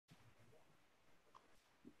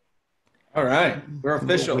All right. We're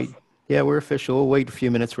official. Wait. Yeah, we're official. We'll wait a few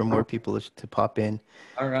minutes for more people to pop in.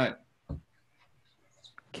 All right.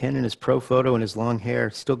 Ken in his pro photo and his long hair.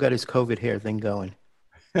 Still got his COVID hair thing going.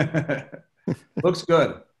 Looks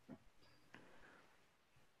good.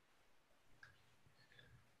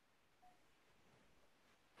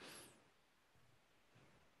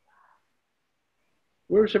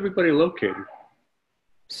 Where's everybody located?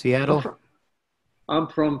 Seattle? I'm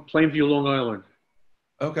from Plainview, Long Island.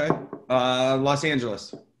 Okay. Los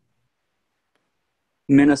Angeles.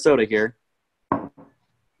 Minnesota here.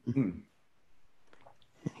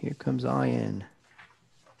 Here comes Ian.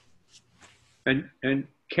 And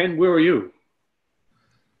Ken, where are you?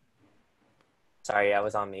 Sorry, I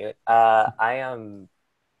was on mute. I am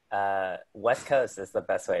West Coast is the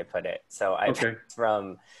best way to put it. So I'm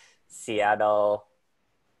from Seattle,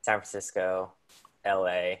 San Francisco,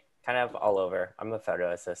 LA, kind of all over. I'm a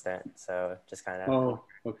photo assistant, so just kind of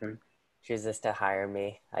chooses to hire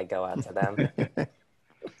me. I go out to them.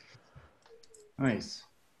 Nice.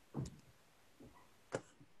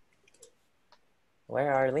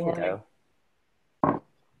 Where Arlene go?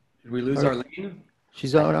 Did we lose Arlene?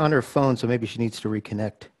 She's on her phone, so maybe she needs to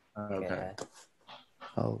reconnect. Okay. Yeah.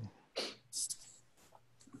 Oh.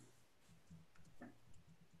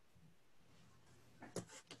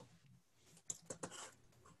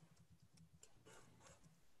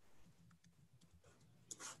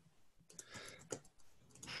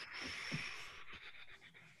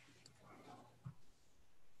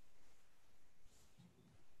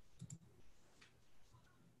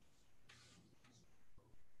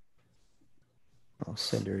 I'll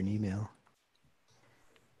send her an email.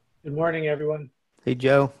 Good morning, everyone. Hey,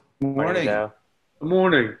 Joe. Good morning. Joe. Good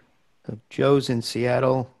morning. So Joe's in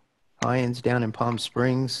Seattle. Ian's down in Palm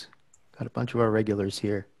Springs. Got a bunch of our regulars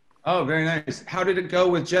here. Oh, very nice. How did it go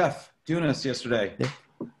with Jeff Dunas yesterday? Yeah.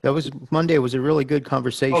 That was Monday. It was a really good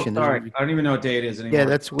conversation. Oh, sorry. I don't even know what day it is anymore. Yeah,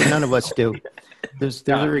 that's what none of us do. There's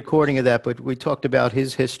a recording of that, but we talked about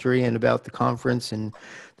his history and about the conference and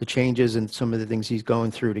the changes and some of the things he's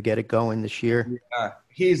going through to get it going this year. Yeah,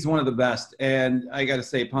 he's one of the best. And I got to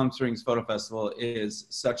say, Palm Springs Photo Festival is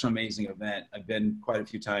such an amazing event. I've been quite a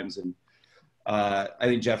few times, and I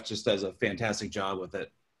think Jeff just does a fantastic job with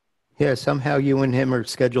it. Yeah, somehow you and him are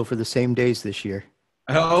scheduled for the same days this year.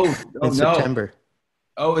 In September.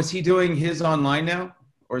 Oh, is he doing his online now?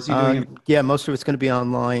 Or is he doing Yeah, most of it's going to be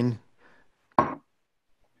online.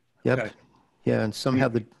 Yep. Okay. Yeah, and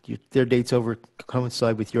somehow their dates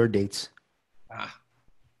coincide with your dates.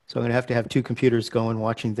 So I'm going to have two computers going,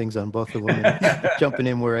 watching things on both of them, and jumping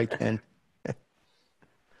in where I can.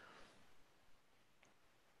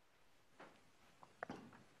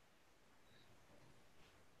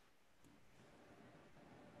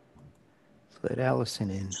 Let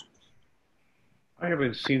Allison in. I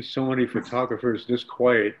haven't seen so many photographers this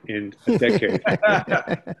quiet in a decade.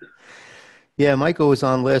 Yeah, Michael was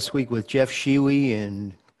on last week with Jeff Shewy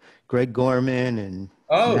and Greg Gorman and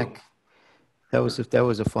Mac. That was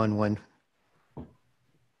a fun one.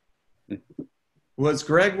 Was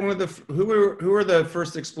Greg one of the who were the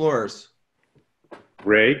first explorers?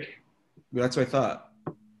 Greg. That's what I thought.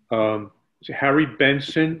 Harry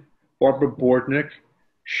Benson, Barbara Bordnick,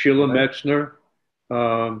 Sheila Metzner,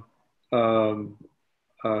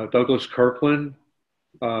 Douglas Kirkland,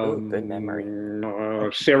 good memory.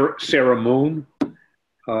 Sarah Moon.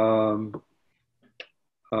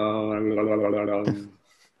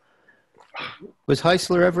 Was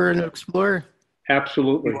Heisler ever an explorer?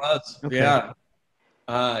 Absolutely. He was. Okay. Yeah.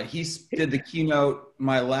 He did the keynote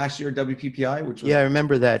my last year at WPPI, which was I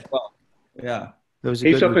remember that. Well, yeah. That was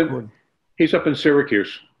a good recording. He's up in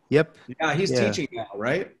Syracuse. Yep. Yeah, he's teaching now,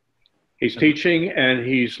 right? He's teaching and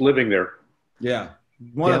he's living there. Yeah.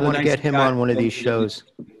 I want to get him on one of these shows.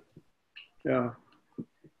 Yeah.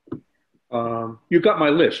 You got my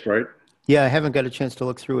list, right? Yeah, I haven't got a chance to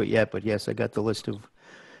look through it yet, but yes, I got the list of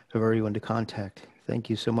everyone to contact. Thank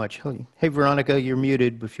you so much. Hey, Veronica, you're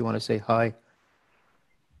muted if you want to say hi.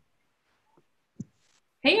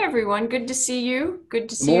 Hey, everyone. Good to see you. Good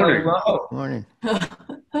to see Morning. you. Hello. Morning.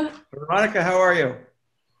 Veronica, how are you?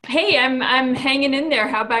 Hey, I'm hanging in there.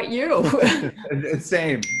 How about you?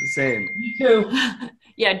 Same. You too.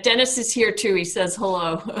 Yeah, Dennis is here too. He says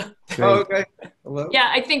hello. Oh, okay. Hello. Yeah,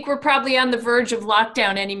 I think we're probably on the verge of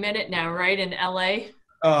lockdown any minute now, right, in LA?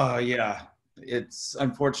 Oh, yeah. It's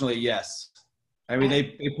unfortunately, yes. I mean,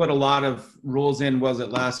 they put a lot of rules in, was it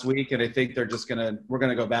last week? And I think we're going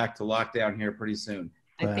to go back to lockdown here pretty soon.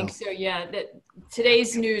 I think so, yeah.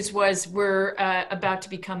 Today's news was we're about to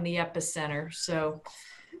become the epicenter, so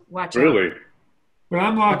watch out. Really? But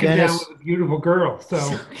I'm walking down with a beautiful girl,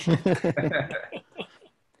 so.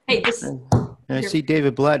 Hey, this. And I see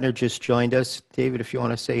David Blattner just joined us. David, if you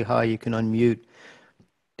want to say hi, you can unmute.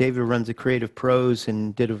 David runs a Creative Pros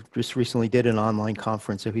and just recently did an online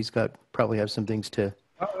conference, so he's probably have some things to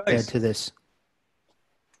add to this.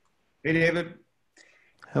 Hey, David.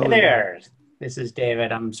 Hey there. This is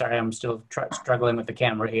David. I'm sorry, I'm still struggling with the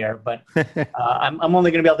camera here, but I'm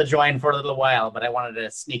only going to be able to join for a little while, but I wanted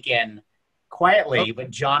to sneak in quietly,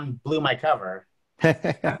 but John blew my cover.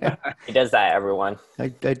 He does that, everyone. I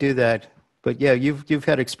do that. But yeah, you've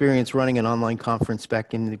had experience running an online conference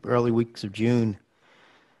back in the early weeks of June.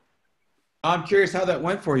 I'm curious how that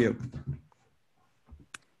went for you.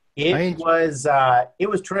 It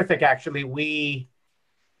was terrific, actually.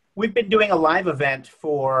 We've been doing a live event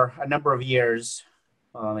for a number of years.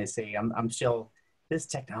 Well, let me see. I'm still this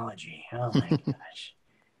technology. Oh my gosh.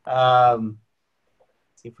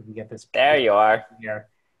 See if we can get this. There you are. Here.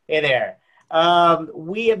 Hey there.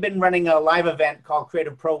 We have been running a live event called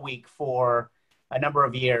Creative Pro Week for a number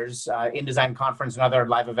of years, InDesign Conference and other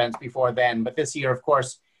live events before then. But this year, of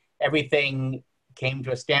course, everything came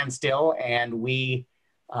to a standstill, and we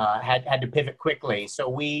had to pivot quickly. So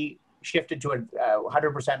we shifted to a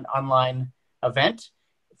 100% online event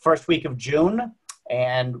first week of June,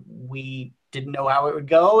 and we didn't know how it would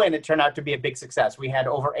go, and it turned out to be a big success. We had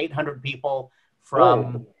over 800 people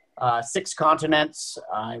from 6 continents.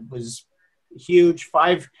 It was huge.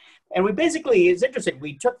 And we basically, it's interesting,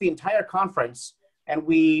 we took the entire conference and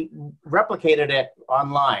we replicated it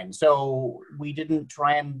online. So we didn't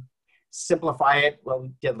try and simplify it. Well,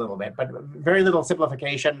 we did a little bit, but very little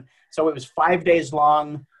simplification. So it was 5 days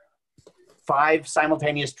long, 5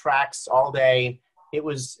 simultaneous tracks all day. It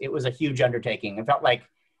was a huge undertaking. It felt like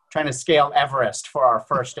trying to scale Everest for our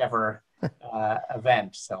first ever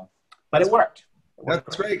event. So, but it worked.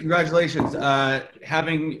 That's great. Congratulations.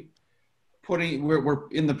 We're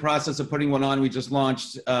in the process of putting one on. We just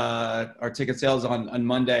launched our ticket sales on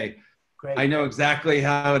Monday. Great. I know exactly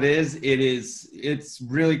how it is. It's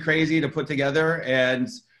really crazy to put together, and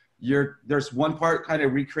there's one part kind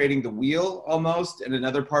of recreating the wheel almost, and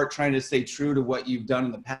another part trying to stay true to what you've done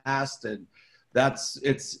in the past. And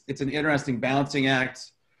it's an interesting balancing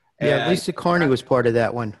act. Yeah, Lisa Carney was part of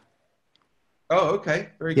that one. Oh, okay.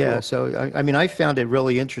 Very cool. Yeah, so I mean, I found it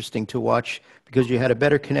really interesting to watch because you had a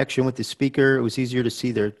better connection with the speaker. It was easier to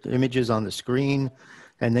see their images on the screen.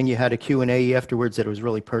 And then you had a Q&A afterwards that was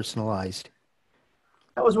really personalized.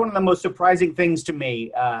 That was one of the most surprising things to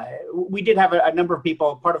me. We did have a number of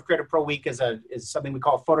people. Part of Creative Pro Week is something we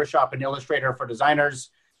call Photoshop and Illustrator for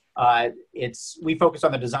designers. We focus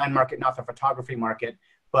on the design market, not the photography market.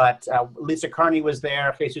 But Lisa Carney was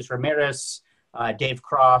there, Jesus Ramirez, Dave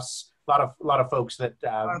Cross, a lot of folks that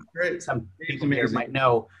some people here might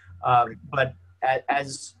know. But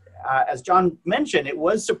as John mentioned, it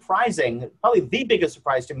was surprising. Probably the biggest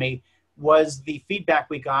surprise to me was the feedback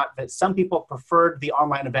we got that some people preferred the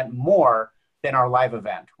online event more than our live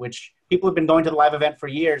event, which people have been going to the live event for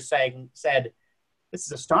years said, this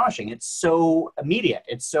is astonishing. It's so immediate.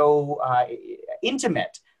 It's so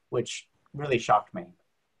intimate, which really shocked me.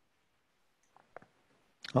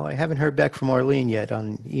 Well, I haven't heard back from Arlene yet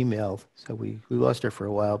on email, so we lost her for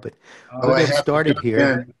a while, but we'll get started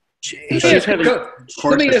here. She's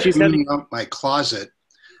cleaning up my closet.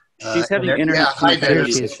 She's having internet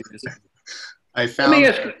issues.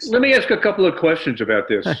 Let me ask a couple of questions about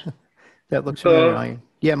this. That looks familiar, Ryan.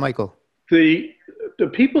 Yeah, Michael. The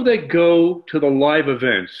people that go to the live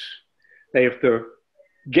events, they have to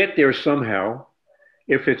get there somehow.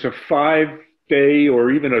 If it's a 5-day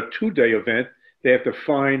or even a 2-day event, they have to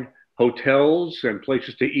find hotels and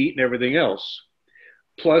places to eat and everything else,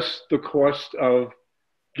 plus the cost of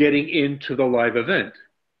getting into the live event.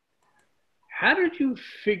 How did you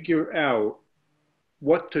figure out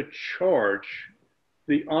what to charge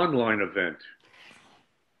the online event?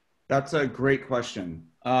 That's a great question.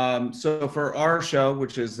 So for our show,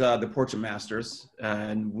 which is the Portrait Masters,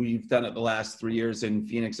 and we've done it the last 3 years in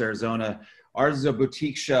Phoenix, Arizona, ours is a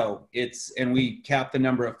boutique show. And we cap the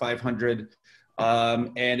number at 500,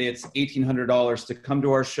 and it's $1,800 to come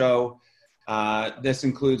to our show. This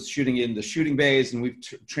includes shooting in the shooting bays, and we've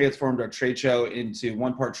transformed our trade show into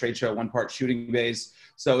 1 part trade show, 1 part shooting bays.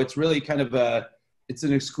 So it's really kind of it's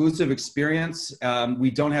an exclusive experience. We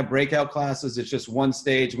don't have breakout classes. It's just one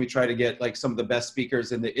stage, and we try to get like some of the best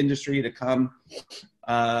speakers in the industry to come.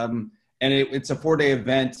 And it's a 4-day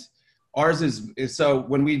event. Ours is so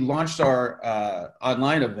when we launched our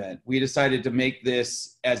online event, we decided to make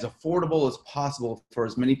this as affordable as possible for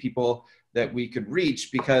as many people that we could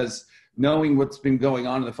reach, because knowing what's been going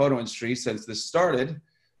on in the photo industry since this started,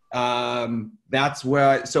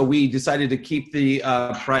 so we decided to keep the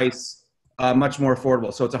price much more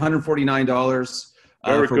affordable. So it's $149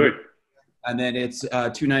 Very good. and then it's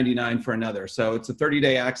 $299 for another. So it's a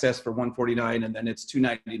 30-day access for $149, and then it's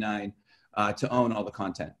 $299 to own all the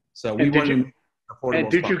content. So we wanted affordable.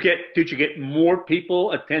 And did you get more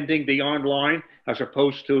people attending the online as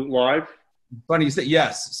opposed to live? Funny you say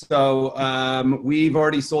yes. So we've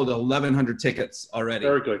already sold 1,100 tickets already.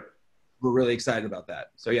 Very good. We're really excited about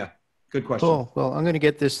that. So yeah, good question. Cool. Well, I'm going to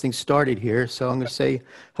get this thing started here. So I'm going to say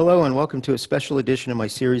hello and welcome to a special edition of my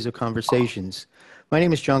series of conversations. My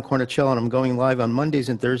name is John Cornicello, and I'm going live on Mondays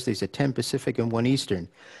and Thursdays at 10 Pacific and 1 Eastern.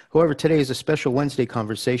 However, today is a special Wednesday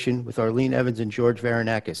conversation with Arlene Evans and George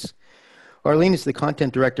Varanakis. Arlene is the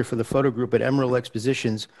content director for the photo group at Emerald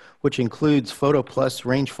Expositions, which includes Photo Plus,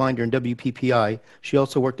 Rangefinder, and WPPI. She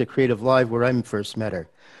also worked at Creative Live, where I first met her.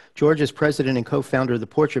 George is president and co-founder of the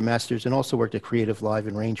Portrait Masters and also worked at Creative Live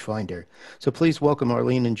and Rangefinder. So please welcome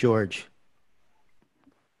Arlene and George.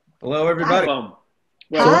 Hello, everybody.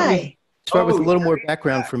 Hi. Start with a little more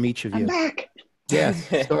background from each of you. I'm back. Yeah.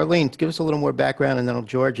 So Arlene, give us a little more background, and then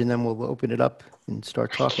George, and then we'll open it up and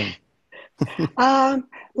start talking.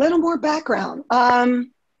 Little more background.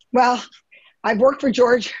 Well, I've worked for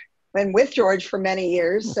George and with George for many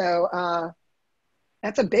years, so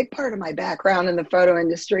that's a big part of my background in the photo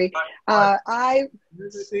industry. I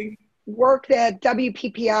worked at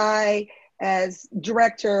WPPI as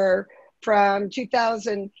director from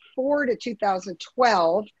 2004 to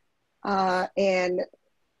 2012, and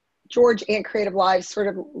George and Creative Live sort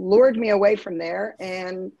of lured me away from there,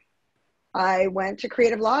 and I went to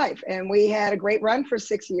Creative Live, and we had a great run for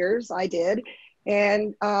 6 years. I did.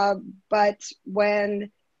 And, but when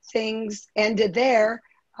things ended there,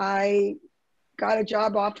 I got a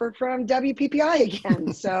job offer from WPPI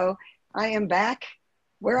again. So I am back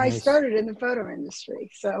where I started in the photo industry.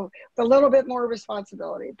 So it's a little bit more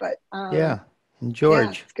responsibility, but yeah. And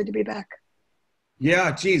George. Yeah, it's good to be back.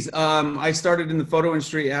 Yeah, geez. I started in the photo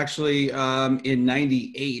industry actually in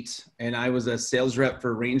 '98, and I was a sales rep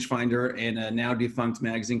for Rangefinder in a now defunct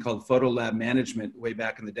magazine called Photo Lab Management way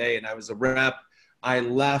back in the day. And I was a rep. I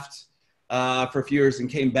left for a few years and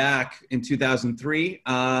came back in 2003.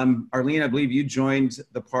 Arlene, I believe you joined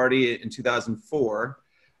the party in 2004,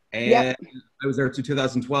 and I was there to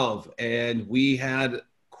 2012, and we had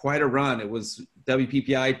quite a run. It was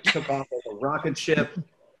WPPI took off like a rocket ship.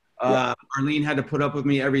 Arlene had to put up with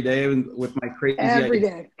me every day with my crazy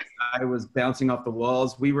ideas. I was bouncing off the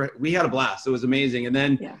walls. We had a blast. It was amazing. And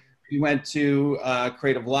then we went to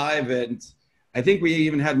Creative Live, and I think we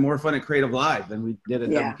even had more fun at Creative Live than we did at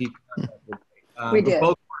WPPI. We did.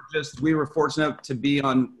 Both we were fortunate to be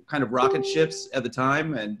on kind of rocket ships at the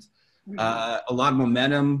time, and a lot of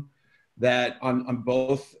momentum that on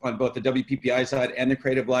both the WPPI side and the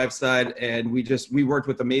Creative Live side. And we worked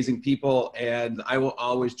with amazing people, and I will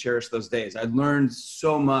always cherish those days. I learned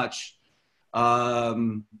so much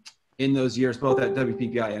in those years, both at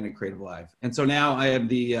WPPI and at Creative Live. And so now I am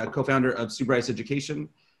the co-founder of Sue Bryce Education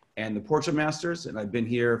and the Portrait Masters, and I've been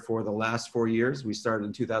here for the last 4 years. We started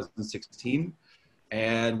in 2016,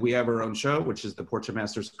 and we have our own show, which is the Portrait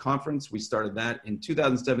Masters Conference. We started that in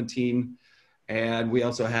 2017. And we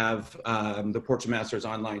also have the Portrait Masters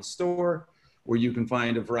online store, where you can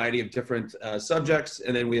find a variety of different subjects.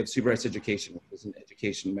 And then we have Sue Bryce Education, which is an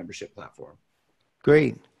education membership platform.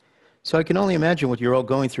 Great. So I can only imagine what you're all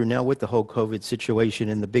going through now with the whole COVID situation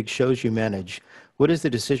and the big shows you manage. What has the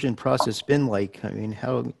decision process been like? I mean,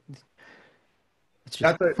 how?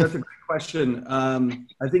 That's a great question.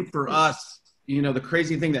 I think for us, you know, the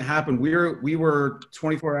crazy thing that happened, we were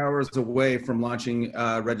 24 hours away from launching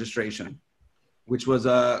registration, which was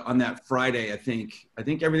on that Friday, I think. I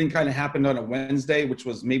think everything kind of happened on a Wednesday, which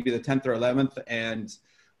was maybe the 10th or 11th. And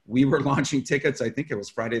we were launching tickets, I think it was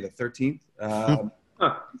Friday the 13th.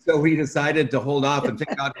 So we decided to hold off, and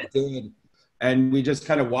thank God we did. And we just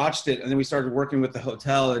kind of watched it. And then we started working with the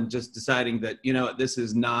hotel and just deciding that, you know, this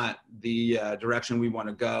is not the direction we want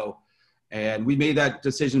to go. And we made that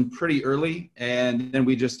decision pretty early. And then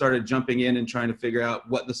we just started jumping in and trying to figure out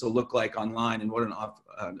what this will look like online and what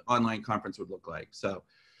an online conference would look like. So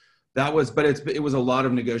that was, but it was a lot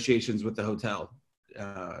of negotiations with the hotel.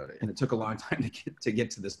 And it took a long time to get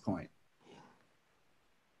to this point.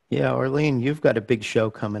 Yeah, Arlene, you've got a big show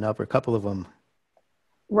coming up, or a couple of them.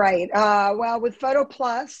 Right. Well, with Photo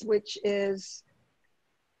Plus, which is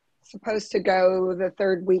supposed to go the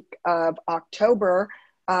third week of October,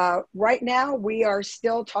 right now we are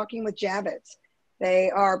still talking with Javits.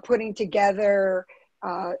 They are putting together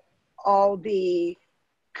all the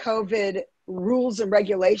COVID rules and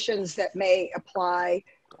regulations that may apply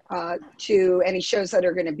to any shows that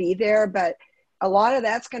are going to be there. But a lot of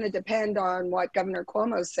that's going to depend on what Governor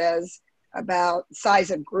Cuomo says about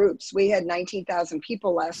size of groups. We had 19,000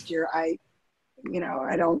 people last year. I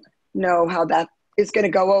don't know how that is going to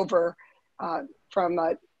go over from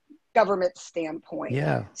a government standpoint.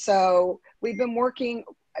 Yeah. So we've been working.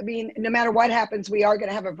 I mean, no matter what happens, we are going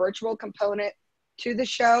to have a virtual component to the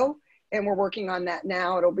show, and we're working on that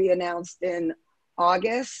now. It'll be announced in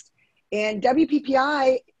August. And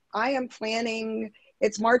WPPI, I am planning,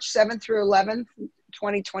 it's March 7th through 11th,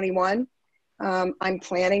 2021. I'm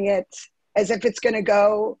planning it as if it's going to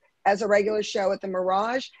go as a regular show at the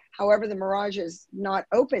Mirage. However, the Mirage is not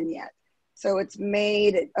open yet. So it's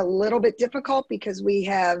made it a little bit difficult because we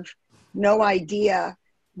have no idea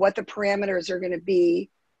what the parameters are going to be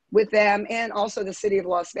with them, and also the city of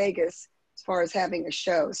Las Vegas as far as having a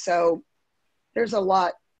show. So there's a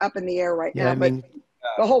lot up in the air right now, but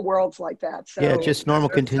the whole world's like that. So yeah, just normal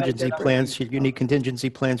contingency plans. You need contingency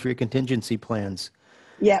plans for your contingency plans.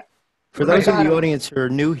 Yeah. For those in the audience who are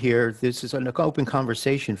new here, this is an open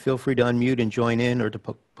conversation. Feel free to unmute and join in, or to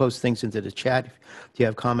post things into the chat if you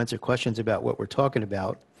have comments or questions about what we're talking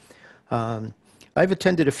about. I've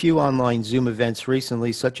attended a few online Zoom events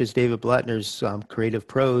recently, such as David Blattner's Creative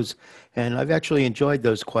Pros, and I've actually enjoyed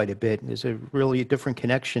those quite a bit. There's a really different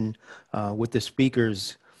connection with the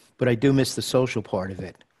speakers, but I do miss the social part of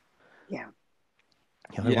it. Yeah.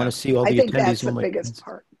 I want to see all the attendees. I think that's the biggest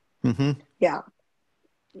part. Mm-hmm. Yeah.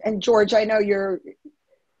 And George, I know you're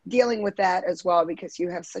dealing with that as well because you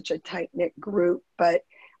have such a tight-knit group, but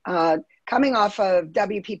coming off of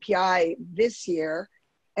WPPI this year,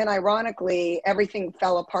 and ironically, everything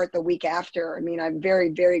fell apart the week after. I mean, I'm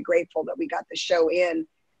very, very grateful that we got the show in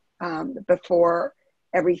before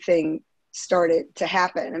everything started to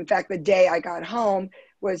happen. In fact, the day I got home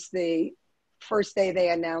was the first day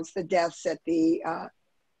they announced the deaths at the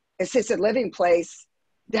assisted living place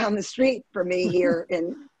down the street from me here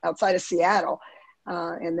outside of Seattle.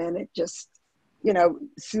 And then it just,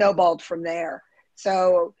 snowballed from there.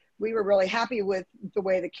 So we were really happy with the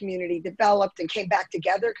way the community developed and came back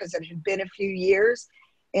together because it had been a few years.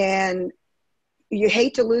 And you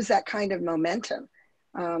hate to lose that kind of momentum.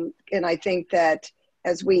 And I think that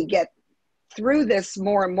as we get through this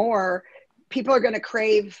more and more, people are going to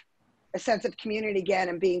crave a sense of community again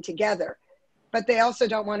and being together. But they also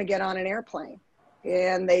don't want to get on an airplane.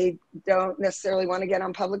 And they don't necessarily want to get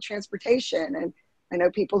on public transportation. And I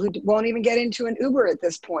know people who won't even get into an Uber at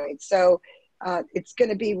this point. So it's going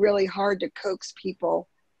to be really hard to coax people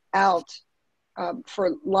out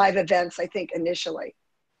for live events, I think, initially.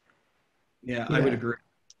 Yeah, I would agree.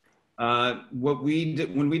 What we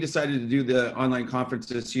did when we decided to do the online conference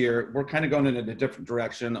this year, we're kind of going in a different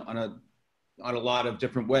direction on a lot of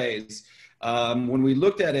different ways. When we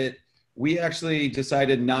looked at it, we actually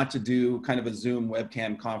decided not to do kind of a Zoom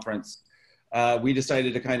webcam conference. We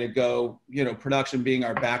decided to kind of go, production being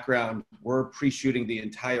our background, we're pre-shooting the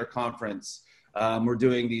entire conference. We're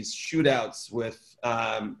doing these shootouts with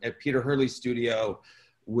at Peter Hurley's studio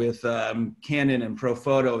with Canon and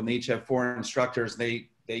Profoto, and they each have 4 instructors. They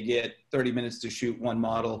get 30 minutes to shoot one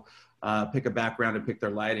model, pick a background, and pick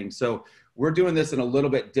their lighting. So we're doing this in a little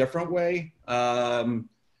bit different way.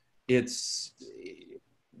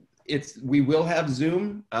 We will have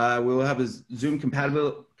Zoom. We will have a Zoom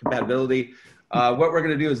compatibility. What we're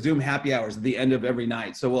going to do is Zoom happy hours at the end of every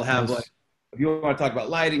night. So we'll have if you want to talk about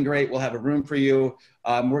lighting, great. We'll have a room for you.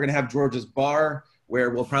 We're going to have George's bar where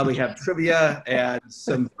we'll probably have trivia and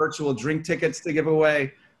some virtual drink tickets to give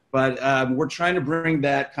away. But we're trying to bring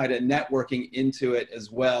that kind of networking into it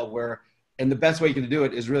as well, and the best way you can do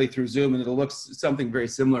it is really through Zoom, and it'll look something very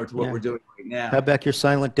similar to what we're doing right now. How about your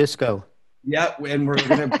silent disco? Yeah, and we're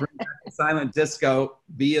going to bring back silent disco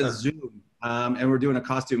via Zoom, and we're doing a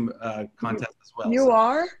costume contest as well. You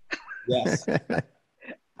are? Yes.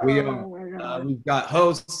 We've got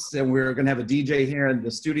hosts, and we're going to have a DJ here in the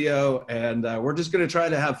studio, and we're just going to try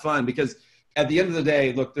to have fun because at the end of the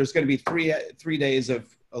day, look, there's going to be three days of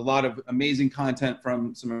a lot of amazing content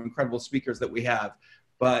from some incredible speakers that we have,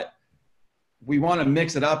 but we want to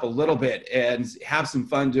mix it up a little bit and have some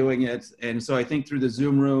fun doing it. And so I think through the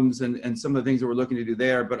Zoom rooms and some of the things that we're looking to do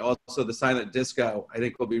there, but also the silent disco, I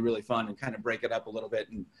think will be really fun and kind of break it up a little bit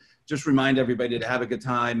and just remind everybody to have a good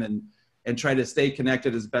time and try to stay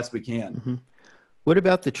connected as best we can. Mm-hmm. What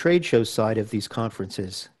about the trade show side of these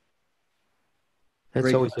conferences? That's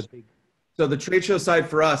Great always question. a big... So the trade show side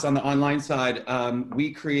for us on the online side,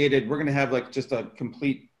 we're going to have like just a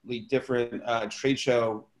completely different trade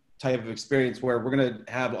show type of experience where we're going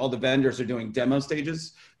to have all the vendors are doing demo stage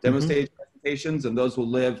presentations, and those will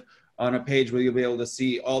live on a page where you'll be able to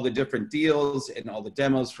see all the different deals and all the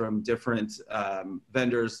demos from different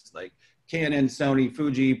vendors like Canon, Sony,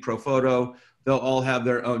 Fuji, Profoto, They'll all have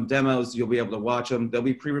their own demos. You'll be able to watch them. They'll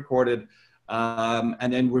be pre-recorded.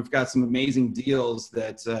 And then we've got some amazing deals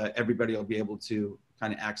that everybody will be able to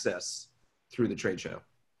kind of access through the trade show.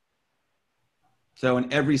 So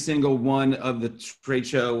in every single one of the trade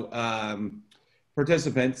show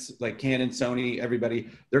participants, like Canon, Sony, everybody,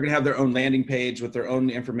 they're gonna have their own landing page with their own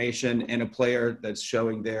information and a player that's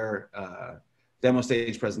showing their demo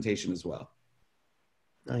stage presentation as well.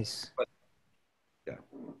 Nice. But, yeah.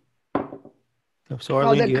 So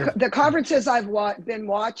Arlene, the conferences I've been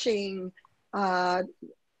watching online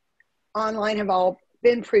have all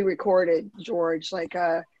been pre-recorded, George, like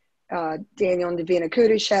Daniel and Davina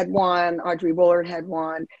Kudish had one, Audrey Woolard had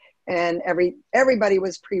one, and everybody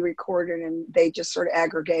was pre-recorded, and they just sort of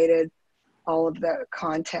aggregated all of the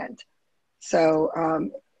content. So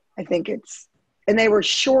I think and they were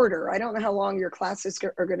shorter. I don't know how long your classes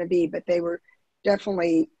are going to be, but they were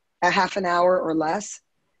definitely a half an hour or less.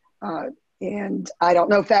 And I don't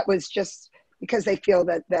know if that was just because they feel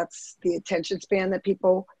that that's the attention span that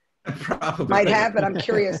people might have, but I'm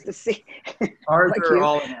curious to see. Ours are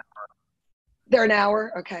all an hour. They're an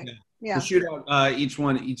hour? Okay. Yeah. The shootout,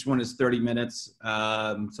 each one is 30 minutes.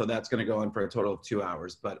 So that's going to go on for a total of 2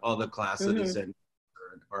 hours, but all the classes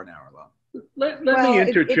are an hour long. Let me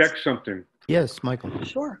interject something. Yes, Michael.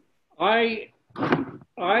 Sure. I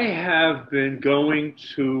have been going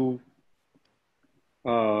to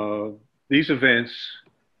these events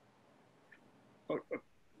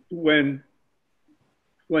when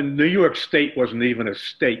New York State wasn't even a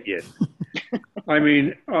state yet. I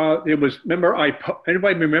mean, it was.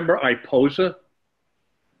 Anybody remember IPOSA?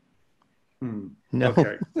 No.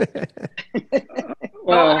 Okay.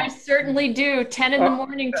 Well, I certainly do. 10 in the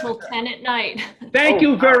morning till 10 at night. Thank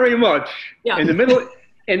you very much. Yeah. In the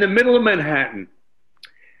middle of Manhattan.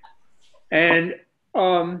 And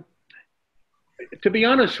to be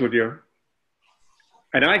honest with you,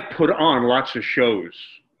 and I put on lots of shows.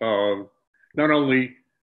 Not only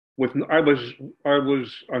I was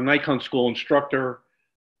a Nikon school instructor.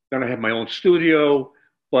 Then I had my own studio,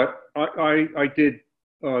 but I did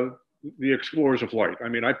the Explorers of Light. I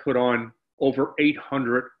mean, I put on over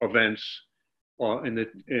 800 events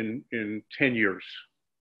in 10 years.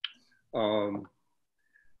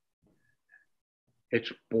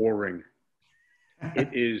 It's boring. It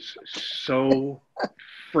is so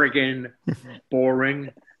friggin'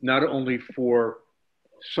 boring. Not only for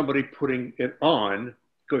somebody putting it on,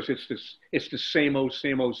 because it's the same old,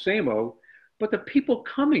 but the people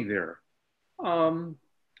coming there,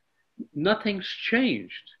 nothing's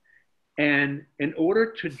changed. And in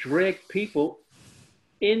order to drag people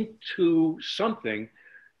into something,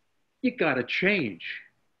 you got to change.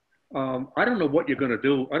 I don't know what you're going to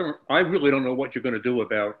do. I really don't know what you're going to do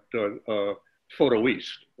about Photo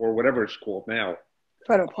East or whatever it's called now.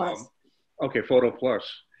 Photo Plus. Okay, Photo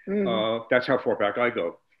Plus. That's how far back I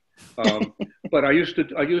go. But I used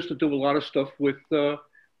to do a lot of stuff with the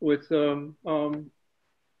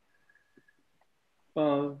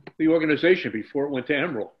organization before it went to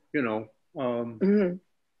Emerald. You know,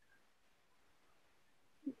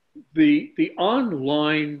 the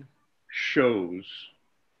online shows,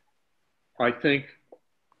 I think,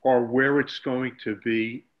 are where it's going to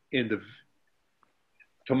be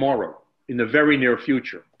tomorrow, in the very near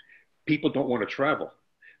future. People don't want to travel.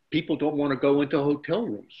 People don't want to go into hotel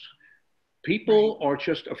rooms. People are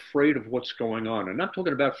just afraid of what's going on. And I'm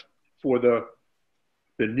talking about for the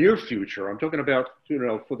near future. I'm talking about,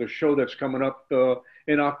 for the show that's coming up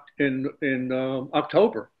in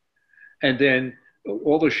October. And then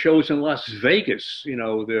all the shows in Las Vegas,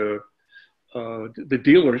 the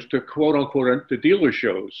dealers, the quote unquote, the dealer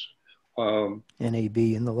shows. NAB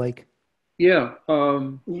and the like. Yeah.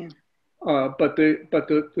 But the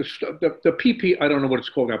PP, I don't know what it's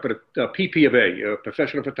called now, but PP of A,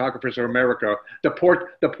 Professional Photographers of America, the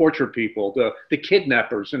portrait people, the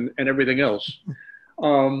kidnappers, and everything else.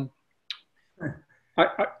 I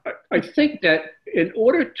think that in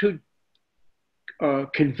order to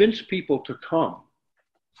convince people to come,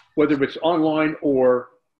 whether it's online or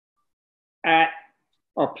at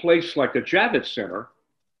a place like the Javits Center,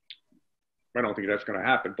 I don't think that's going to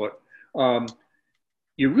happen, but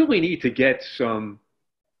you really need to get some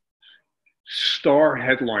star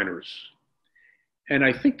headliners. And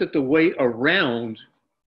I think that the way around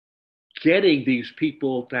getting these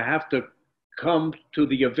people to have to come to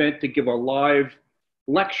the event to give a live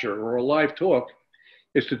lecture or a live talk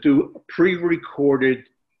is to do pre-recorded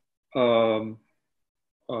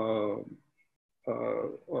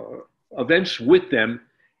events with them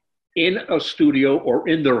in a studio or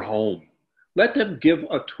in their home. Let them give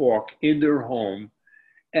a talk in their home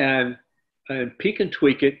and peek and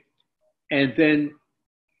tweak it and then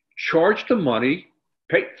charge the money.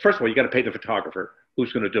 First of all, you got to pay the photographer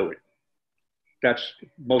who's going to do it. That's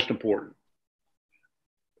most important.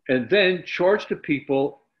 And then charge the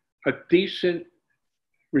people a decent,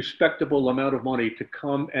 respectable amount of money to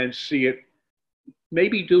come and see it.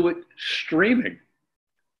 Maybe do it streaming,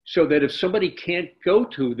 so that if somebody can't go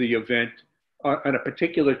to the event at a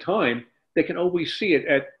particular time, they can always see it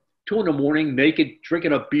at 2 a.m. naked,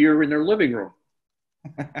 drinking a beer in their living room.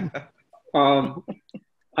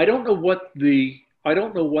 I don't know what the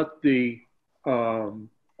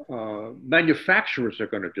manufacturers are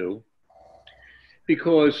going to do,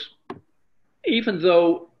 because even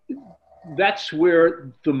though that's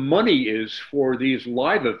where the money is for these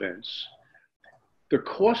live events, the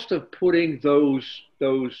cost of putting those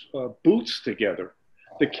booths together,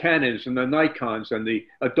 the Canons and the Nikons and the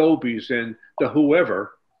Adobes and the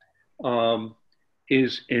whoever,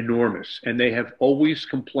 is enormous. And they have always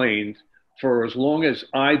complained, for as long as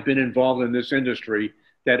I've been involved in this industry,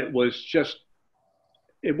 that it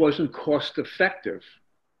wasn't cost effective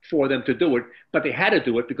for them to do it, but they had to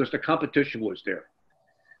do it because the competition was there.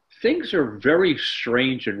 Things are very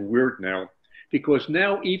strange and weird now, because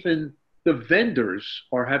now even the vendors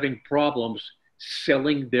are having problems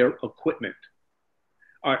selling their equipment.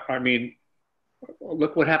 I mean,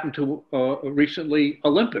 look what happened to recently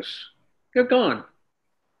Olympus. They're gone.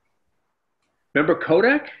 Remember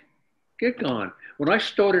Kodak? They're gone. When I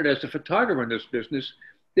started as a photographer in this business,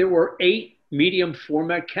 there were 8 medium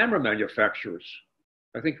format camera manufacturers.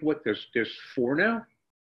 I think there's 4 now,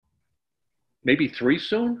 maybe 3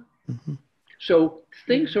 soon. Mm-hmm. So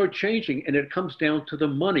things are changing, and it comes down to the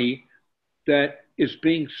money that is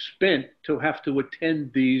being spent to have to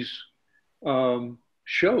attend these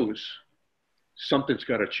shows. Something's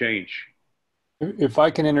got to change. If I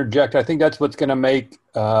can interject, I think that's what's going to make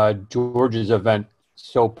George's event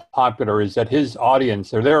so popular, is that his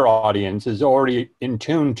audience, or their audience, is already in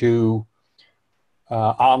tune to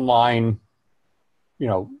online,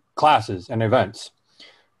 classes and events.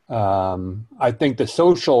 I think the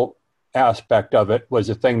social aspect of it was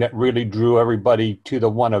the thing that really drew everybody to the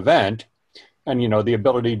one event, and the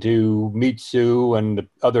ability to meet Sue and the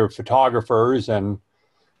other photographers.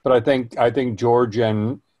 But I think George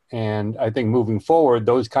and I think moving forward,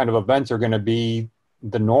 those kind of events are going to be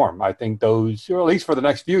the norm. I think those, or at least for the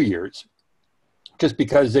next few years, just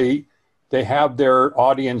because they have their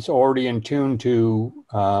audience already in tune to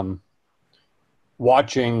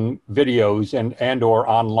watching videos and or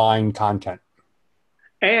online content,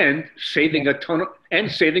 and saving a ton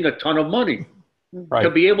of money, right, to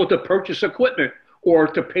be able to purchase equipment or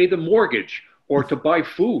to pay the mortgage or to buy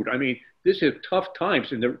food. I mean, this is tough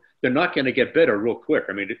times, and they're not going to get better real quick.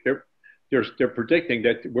 I mean, they're predicting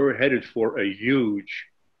that we're headed for a huge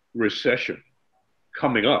recession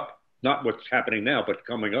coming up. Not what's happening now, but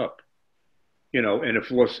coming up. And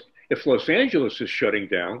if Los Angeles is shutting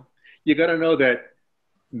down, you got to know that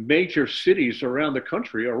major cities around the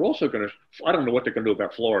country are also going to. I don't know what they're going to do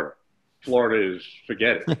about Florida. Florida is,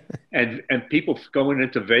 forget it. and people going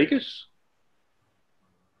into Vegas,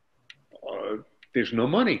 there's no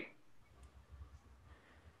money.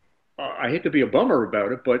 I hate to be a bummer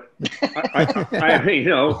about it, but I mean,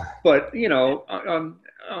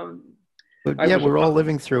 we're all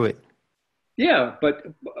living through it. Yeah, but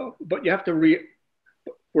you have to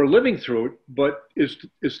we're living through it, but is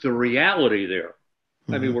the reality there?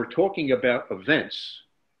 Mm-hmm. I mean, we're talking about events.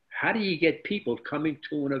 How do you get people coming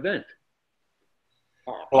to an event?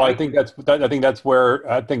 Well, I think that's where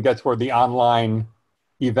the online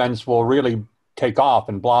events will really take off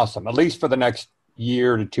and blossom, at least for the next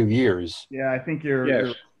year to 2 years. Yeah, I think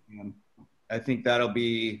I think that'll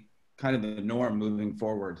be kind of the norm moving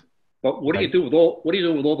forward. But what do you do with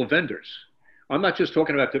all the vendors? I'm not just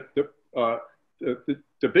talking about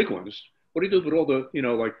the big ones. What do you do with all the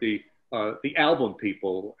like the album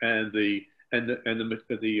people and the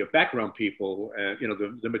background people and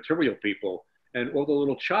the material people and all the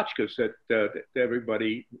little tchotchkes that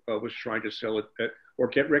everybody was trying to sell or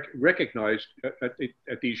get recognized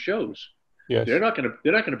at these shows. Yes. They're not going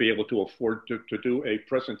to be able to afford to do a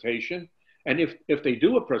presentation. And if they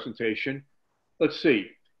do a presentation, let's see,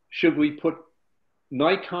 should we put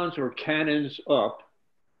Nikons or Canons up,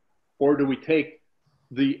 or do we take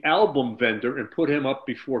the album vendor and put him up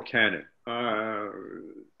before Canon?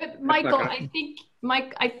 But Michael, I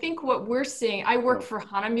think what we're seeing, I work for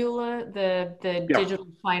Hahnemühle, the digital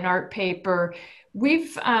fine art paper.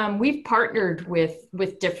 We've partnered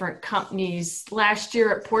with different companies. Last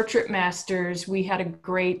year at Portrait Masters, we had a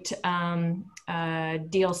great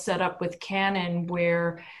deal set up with Canon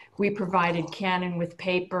where We provided Canon with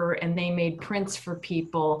paper, and they made prints for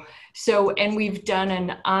people. So, and we've done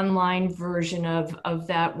an online version of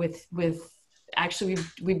that with actually,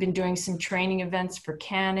 we've been doing some training events for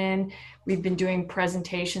Canon. We've been doing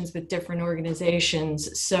presentations with different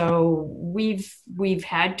organizations. So we've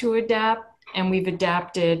had to adapt, and we've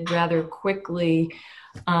adapted rather quickly.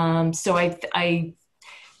 So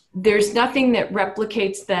there's nothing that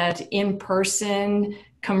replicates that in-person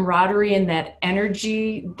camaraderie and that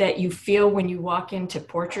energy that you feel when you walk into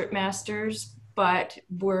Portrait Masters, but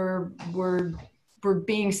we're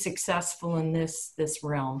being successful in this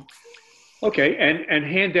realm. Okay, and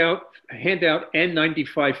hand out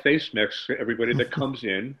N95 face masks to everybody that comes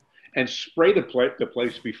in, and spray the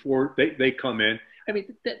place before they come in. I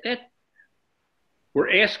mean, that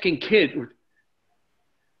we're asking kids.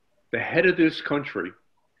 The head of this country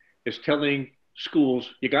is telling schools,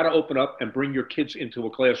 you got to open up and bring your kids into a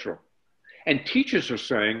classroom. And teachers are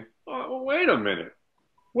saying, oh, wait a minute.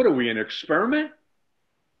 What are we, an experiment?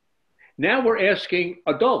 Now we're asking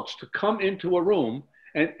adults to come into a room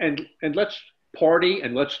and let's party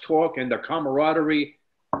and let's talk, and the camaraderie,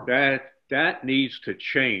 that needs to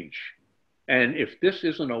change. And if this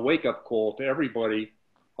isn't a wake-up call to everybody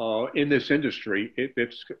in this industry,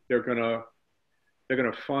 they're gonna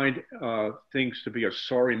find things to be a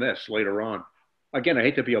sorry mess later on. Again, I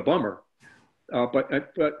hate to be a bummer, but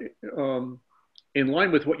in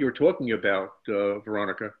line with what you were talking about,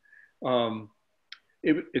 Veronica,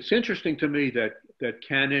 it's interesting to me that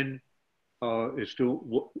Canon was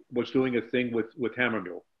doing a thing with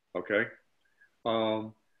Hammermill, okay?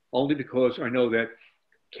 Only because I know that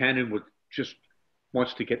Canon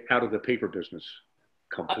wants to get out of the paper business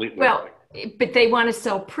completely. Well, but they want to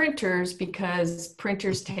sell printers because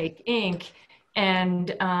printers take ink.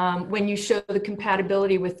 And when you show the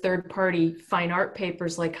compatibility with third-party fine art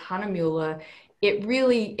papers like Hahnemühle,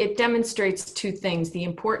 it demonstrates two things: the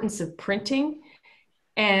importance of printing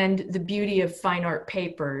and the beauty of fine art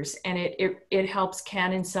papers. And it helps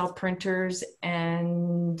Canon sell printers,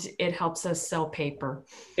 and it helps us sell paper.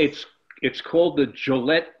 It's called the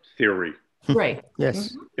Gillette theory. Right. Yes.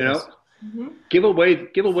 Mm-hmm. You know, yes. Mm-hmm.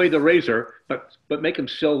 give away the razor, but make them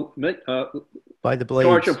sell by the blades.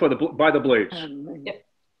 Charge them by the blades. Yep.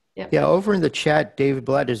 Yep. Yeah, over in the chat, David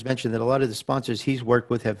Blattner's mentioned that a lot of the sponsors he's worked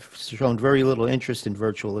with have shown very little interest in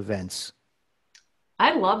virtual events.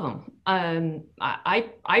 I love them.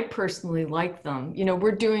 I personally like them. You know,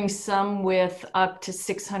 we're doing some with up to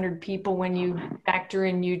 600 people when you factor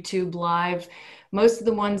in YouTube Live. Most of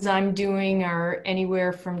the ones I'm doing are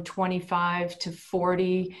anywhere from 25 to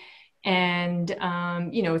 40. And,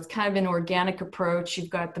 you know, it's kind of an organic approach. You've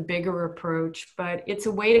got the bigger approach, but it's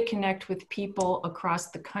a way to connect with people across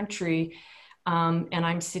the country. And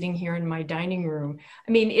I'm sitting here in my dining room.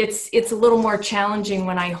 I mean, it's a little more challenging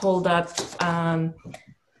when I hold up,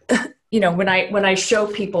 you know, when I show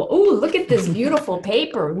people, oh, look at this beautiful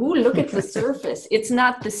paper. Ooh, look at the surface. It's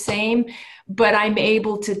not the same, but I'm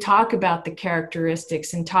able to talk about the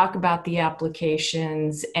characteristics and talk about the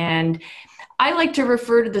applications. And I like to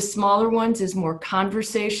refer to the smaller ones as more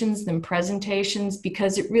conversations than presentations,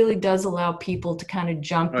 because it really does allow people to kind of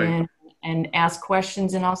jump in and ask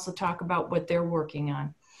questions and also talk about what they're working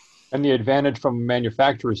on. And the advantage from a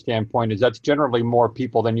manufacturer's standpoint is that's generally more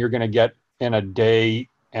people than you're going to get in a day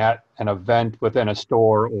at an event within a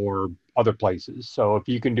store or other places. So if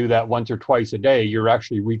you can do that once or twice a day, you're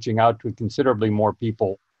actually reaching out to considerably more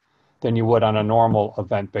people than you would on a normal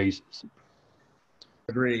event basis.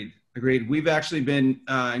 Agreed. We've actually been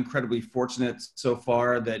incredibly fortunate so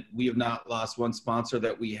far that we have not lost one sponsor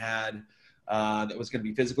that we had that was going to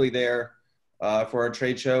be physically there for our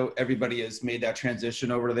trade show. Everybody has made that transition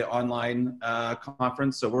over to the online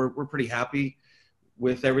conference. So we're pretty happy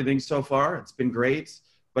with everything so far. It's been great,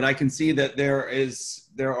 but I can see that there's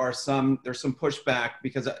some pushback,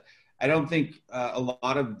 because I don't think a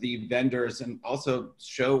lot of the vendors and also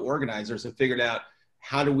show organizers have figured out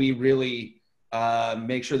how do we really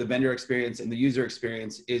make sure the vendor experience and the user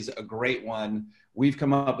experience is a great one. We've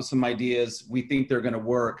come up with some ideas. We think they're going to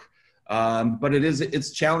work, but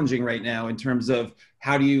it's challenging right now in terms of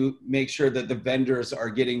how do you make sure that the vendors are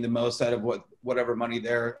getting the most out of whatever money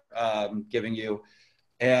they're giving you,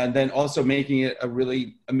 and then also making it a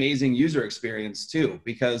really amazing user experience too,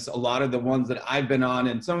 because a lot of the ones that I've been on,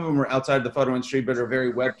 and some of them are outside the photo industry, but are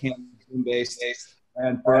very webcam based,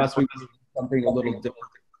 and for us, we do something a little different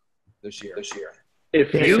this year.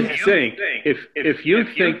 If you think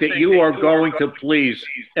that you are going to please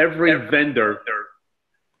every vendor,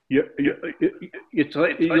 you'll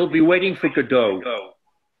be waiting for Godot.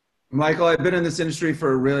 Michael, I've been in this industry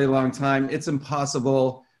for a really long time. It's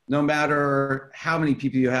impossible. no matter how many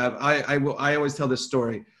people you have. I always tell this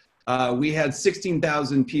story. We had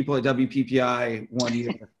 16,000 people at WPPI one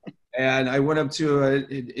year. And I went up to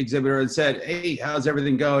an exhibitor and said, hey, how's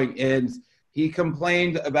everything going? And he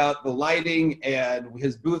complained about the lighting and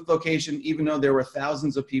his booth location, even though there were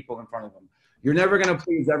thousands of people in front of him. You're never going to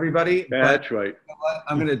please everybody. That's right. You know what?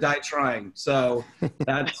 I'm going to die trying. So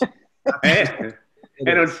that's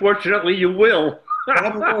and unfortunately, you will.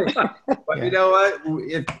 But you know what?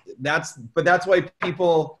 That's why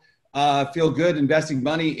people feel good investing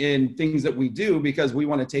money in things that we do, because we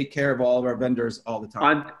want to take care of all of our vendors all the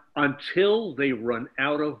time. Until they run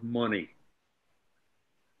out of money.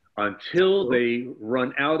 Until they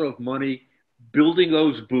run out of money building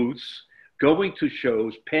those booths, going to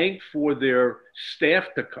shows, paying for their staff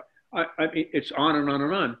to come. I mean, it's on and on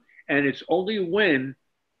and on. And it's only when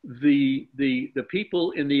the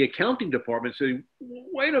people in the accounting department say,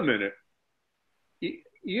 wait a minute,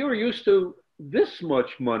 you're used to this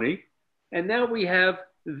much money, and now we have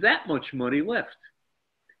that much money left.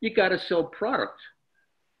 You got to sell product.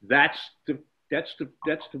 That's the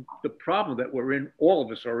problem that we're in. All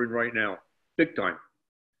of us are in right now, big time.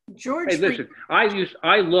 George, hey, listen,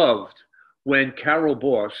 I loved when Carol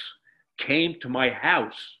Boss came to my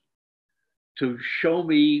house to show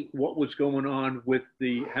me what was going on with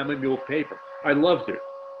the Hammer Mule paper. I loved it.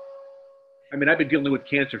 I mean, I've been dealing with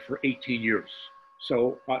cancer for 18 years,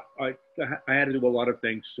 so I had to do a lot of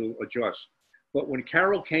things to adjust. But when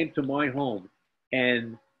Carol came to my home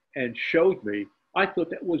and showed me, I thought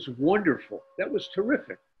that was wonderful. That was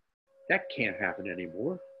terrific. That can't happen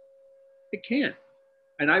anymore. It can't.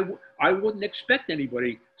 And I wouldn't expect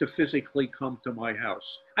anybody to physically come to my house.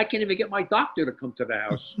 I can't even get my doctor to come to the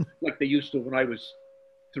house like they used to when I was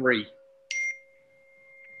 3.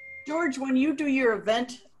 George, when you do your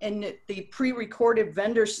event and the pre-recorded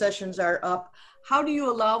vendor sessions are up, how do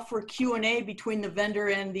you allow for Q&A between the vendor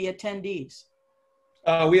and the attendees?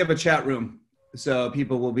 We have a chat room, so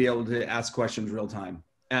people will be able to ask questions real time.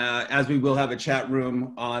 As we will have a chat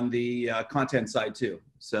room on the content side too.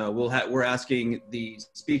 So we're asking the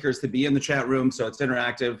speakers to be in the chat room, so it's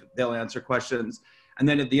interactive. They'll answer questions, and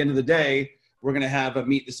then at the end of the day, we're going to have a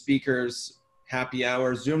meet the speakers happy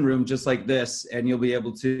hour Zoom room just like this, and you'll be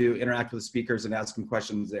able to interact with the speakers and ask them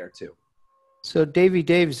questions there too. So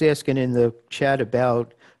Dave's asking in the chat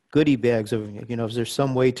about goodie bags of, is there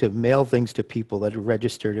some way to mail things to people that are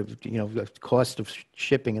registered, the cost of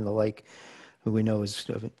shipping and the like, who we know is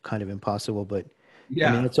kind of impossible, but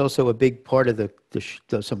yeah, I mean, it's also a big part of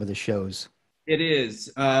some of the shows. It is.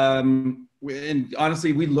 And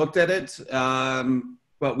honestly, we looked at it,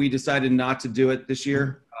 but we decided not to do it this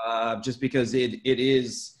year, just because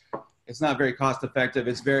it's not very cost effective.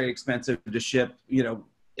 It's very expensive to ship.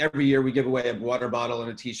 Every year we give away a water bottle and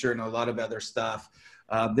a t-shirt and a lot of other stuff.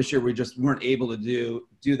 This year we just weren't able to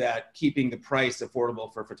do that, keeping the price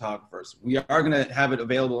affordable for photographers. We are going to have it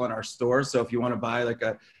available in our store. So if you want to buy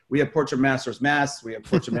we have Portrait Masters masks, we have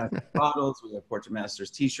Portrait Masters bottles, we have Portrait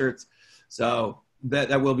Masters t-shirts. So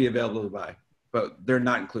that will be available to buy, but they're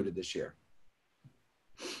not included this year.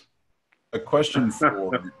 A question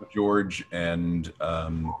for George and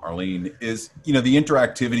Arlene is, the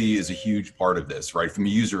interactivity is a huge part of this, right? From the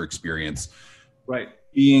user experience. Right.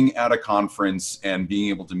 Being at a conference and being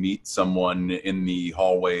able to meet someone in the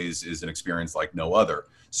hallways is an experience like no other.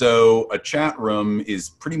 So a chat room is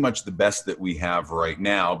pretty much the best that we have right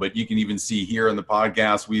now, but you can even see here in the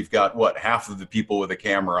podcast, we've got half of the people with a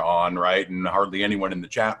camera on, right? And hardly anyone in the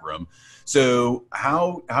chat room. So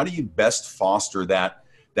how do you best foster that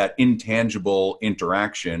intangible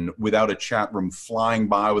interaction without a chat room flying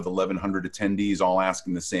by with 1,100 attendees all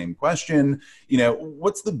asking the same question?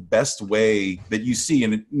 What's the best way that you see,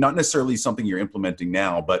 and not necessarily something you're implementing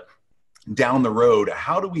now, but down the road,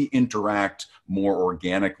 how do we interact more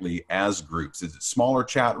organically as groups? Is it smaller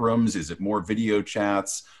chat rooms? Is it more video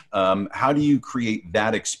chats? How do you create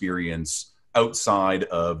that experience outside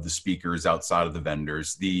of the speakers, outside of the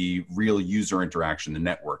vendors, the real user interaction, the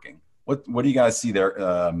networking? What do you guys see there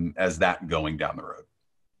as that going down the road?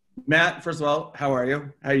 Matt, first of all, how are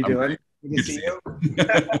you? How are you doing? Good to see you.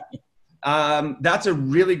 That's a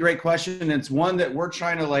really great question. It's one that we're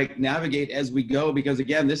trying to navigate as we go, because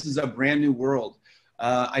again, this is a brand new world.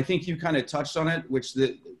 I think you kind of touched on it, which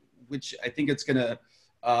I think it's going to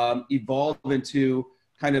evolve into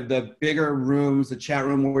kind of the bigger rooms, the chat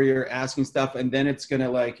room where you're asking stuff, and then it's going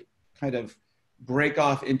to kind of break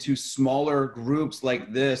off into smaller groups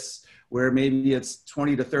like this, where maybe it's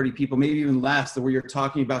 20 to 30 people, maybe even less, where you're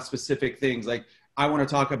talking about specific things. Like, I want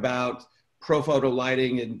to talk about pro photo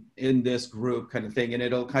lighting in this group kind of thing, and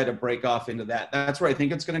it'll kind of break off into that. That's where I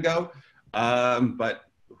think it's going to go. But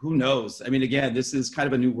who knows? I mean, again, this is kind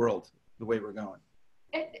of a new world, the way we're going.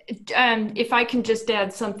 If I can just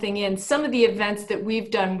add something in, some of the events that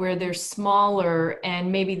we've done where they're smaller,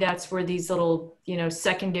 and maybe that's where these little,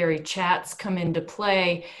 secondary chats come into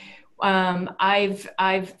play.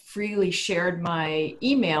 I've freely shared my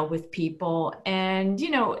email with people, and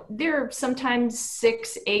there are sometimes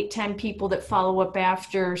 6, 8, 10 people that follow up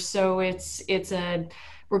after. So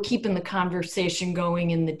we're keeping the conversation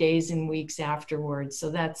going in the days and weeks afterwards. So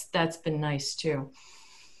that's been nice too.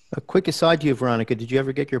 A quick aside to you, Veronica, did you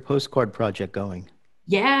ever get your postcard project going?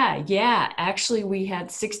 Yeah. Actually, we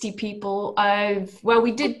had 60 people.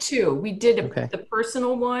 We did 2. We did the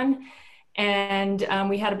personal one, and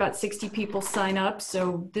we had about 60 people sign up.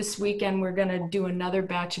 So this weekend, we're going to do another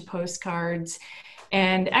batch of postcards.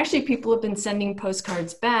 And actually, people have been sending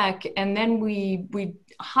postcards back. And then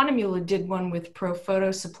Hanamula did one with Pro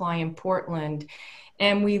Photo Supply in Portland.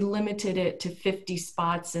 And we limited it to 50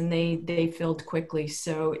 spots, and they filled quickly.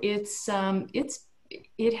 So it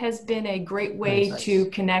has been a great way to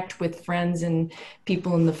connect with friends and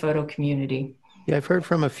people in the photo community. Yeah, I've heard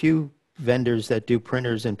from a few vendors that do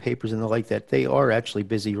printers and papers and the like that they are actually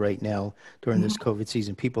busy right now during this COVID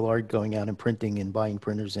season. People are going out and printing and buying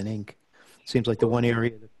printers and ink. Seems like the one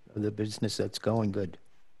area of the business that's going good.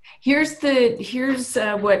 Here's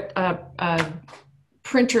what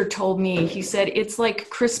printer told me. He said, it's like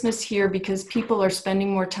Christmas here because people are spending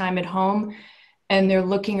more time at home and they're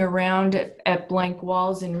looking around at blank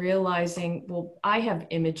walls and realizing, well, I have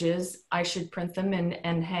images, I should print them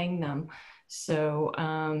and hang them. So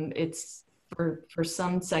it's for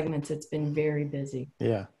some segments, it's been very busy.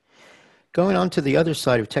 Yeah. Going on to the other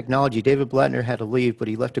side of technology, David Blattner had to leave, but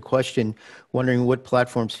he left a question wondering what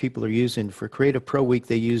platforms people are using. For Creative Pro Week,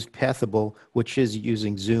 they used Pathable, which is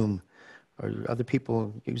using Zoom. Are other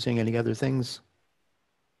people using any other things?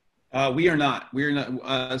 We are not.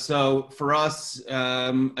 So for us,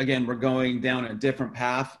 again, we're going down a different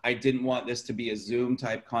path. I didn't want this to be a Zoom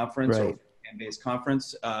type conference or based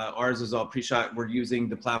conference. Ours is all pre-shot. We're using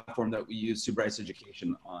the platform that we use Subrice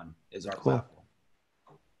Education on is our platform.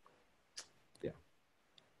 Yeah.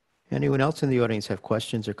 Anyone else in the audience have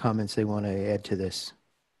questions or comments they want to add to this?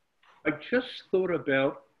 I just thought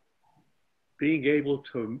about being able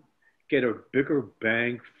to get a bigger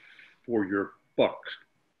bang for your buck.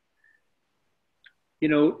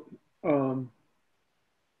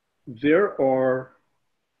 There are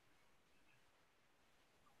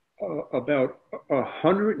about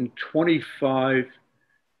 125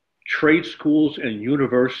 trade schools and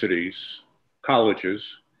universities, colleges,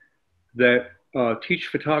 that teach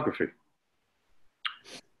photography.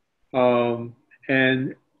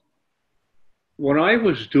 And when I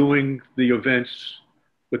was doing the events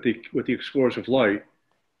with the Explorers of Light,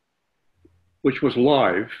 which was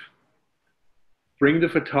live, bring the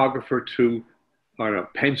photographer to, I don't know,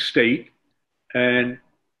 Penn State, and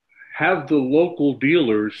have the local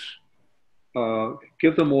dealers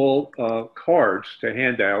give them all cards to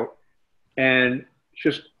hand out, and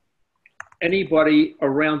just anybody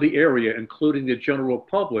around the area, including the general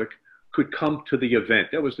public, could come to the event.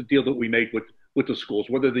 That was the deal that we made with the schools,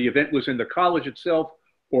 whether the event was in the college itself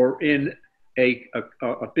or in a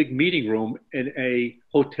big meeting room in a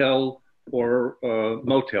hotel or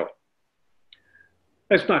motel.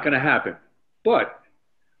 That's not going to happen. But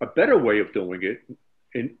a better way of doing it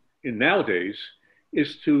in nowadays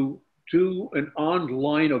is to do an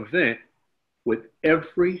online event with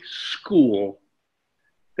every school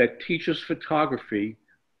that teaches photography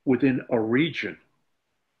within a region,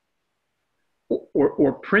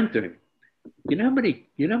 or printing. You know how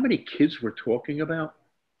many kids we're talking about?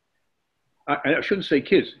 I shouldn't say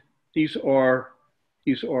kids. These are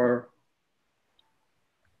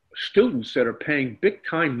students that are paying big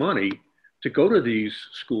time money to go to these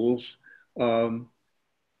schools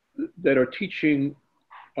that are teaching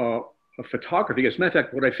photography. As a matter of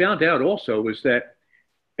fact, what I found out also is that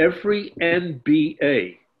every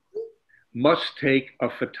MBA must take a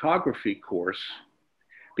photography course,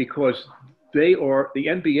 because the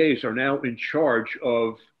MBAs are now in charge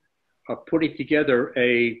of putting together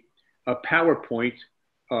a PowerPoint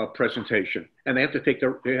presentation, and they have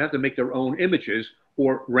to make their own images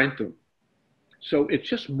or rent them. So it's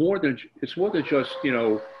just more than just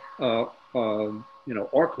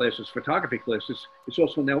art classes, photography classes. It's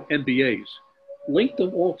also now MBAs. Link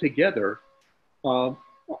them all together on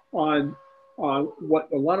what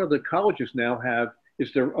a lot of the colleges now have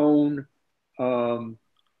is their own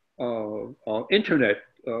internet.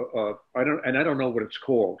 I don't know what it's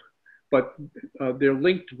called, but they're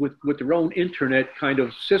linked with their own internet kind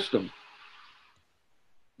of system.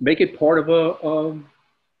 Make it part of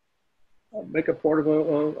make it part of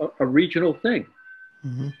a regional thing.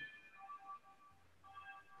 Mm-hmm.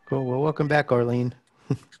 Cool. Well, welcome back, Arlene.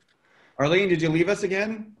 Arlene, did you leave us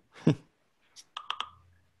again?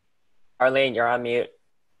 Arlene, you're on mute.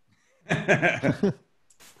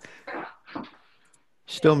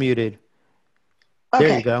 Still muted. Okay.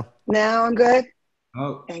 There you go. Now I'm good.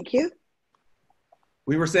 Oh, thank you.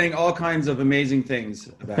 We were saying all kinds of amazing things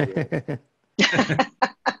about you.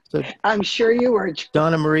 So, I'm sure you were.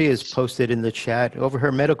 Donna Marie has posted in the chat, over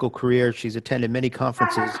her medical career, she's attended many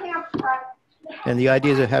conferences. And the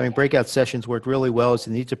ideas of having breakout sessions worked really well as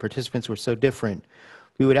the needs of participants were so different.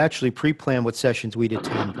 We would actually pre-plan what sessions we'd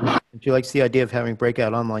attend. And she likes the idea of having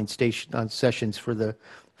breakout online sessions for the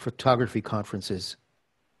photography conferences.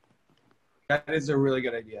 That is a really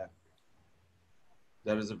good idea.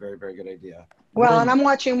 That is a very, very good idea. Well, and I'm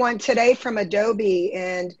watching one today from Adobe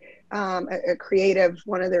and one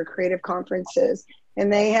of their creative conferences.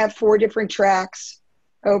 And they have 4 different tracks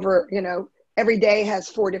over, every day has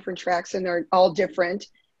 4 different tracks and they're all different.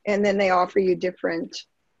 And then they offer you different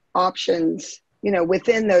options,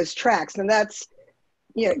 within those tracks. And that's,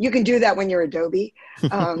 you can do that when you're Adobe.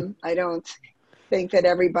 I don't think that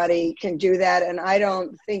everybody can do that. And I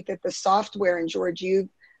don't think that the software, and George, you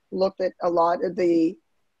looked at a lot of the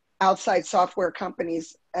outside software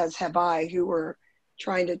companies, as have I, who were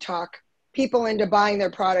trying to talk people into buying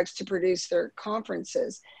their products to produce their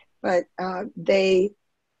conferences. But they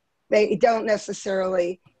don't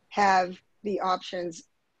necessarily have the options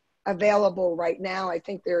available right now. I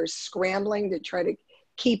think they're scrambling to try to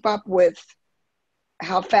keep up with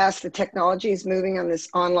how fast the technology is moving on this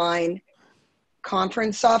online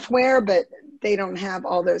conference software, but they don't have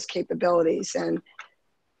all those capabilities. And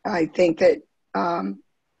I think that,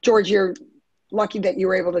 George, you're lucky that you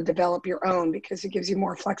were able to develop your own because it gives you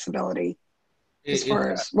more flexibility as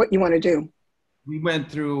far as what you want to do. We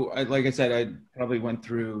went through, like I said, I probably went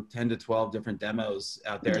through 10 to 12 different demos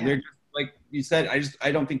out there. Yeah. And they're just, like you said,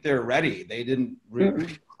 I don't think they're ready. They didn't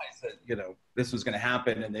realize that, this was going to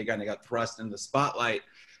happen, and they kind of got thrust in the spotlight.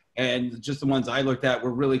 And just the ones I looked at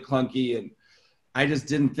were really clunky, and I just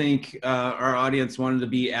didn't think our audience wanted to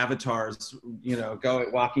be avatars,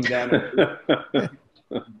 walking down that kind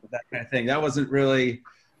of thing. That wasn't really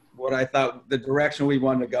what I thought the direction we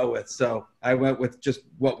wanted to go with. So I went with just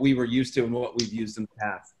what we were used to and what we've used in the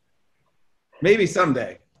past. Maybe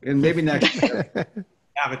someday, and maybe next year,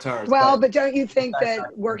 avatars. Well, but don't you think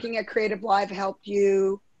that working at Creative Live helped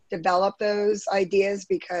you develop those ideas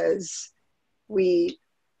because we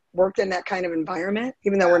worked in that kind of environment,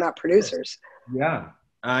 even though we're not producers? Yeah.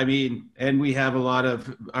 I mean, and we have a lot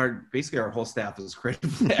of basically our whole staff is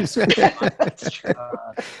creative. That's true.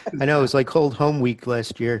 I know, it was like Cold Home Week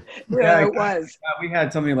last year. Yeah, it was. We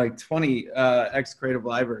had something like 20 ex-Creative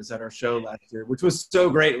Livers at our show last year, which was so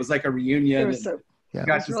great. It was like a reunion. It was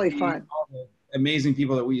really fun. All the amazing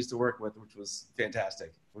people that we used to work with, which was fantastic.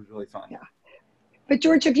 It was really fun. Yeah. But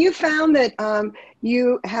George, have you found that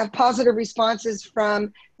you have positive responses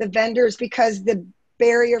from the vendors because the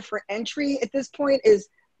barrier for entry at this point is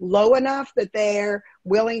low enough that they're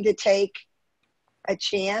willing to take a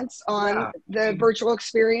chance on the virtual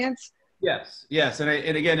experience? Yes. And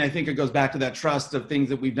again, I think it goes back to that trust of things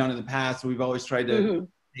that we've done in the past. We've always tried to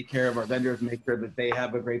take care of our vendors, make sure that they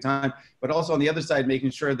have a great time, but also on the other side,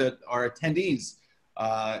 making sure that our attendees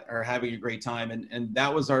are having a great time. And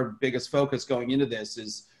that was our biggest focus going into this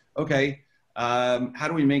is, okay, how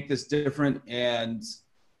do we make this different and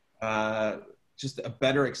just a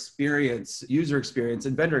better experience, user experience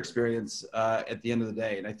and vendor experience at the end of the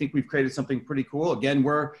day. And I think we've created something pretty cool. Again,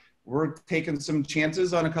 we're taking some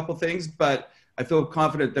chances on a couple things, but I feel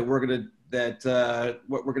confident that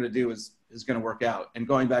what we're gonna do is gonna work out. And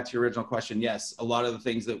going back to your original question, yes, a lot of the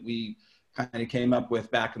things that we kind of came up with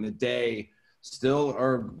back in the day still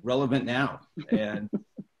are relevant now. And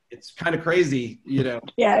it's kind of crazy,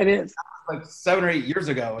 Yeah, it is. Like 7 or 8 years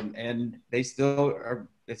ago, and they still are.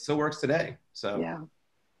 It still works today. So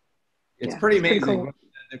it's pretty amazing.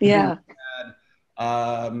 Pretty cool.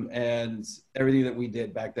 And everything that we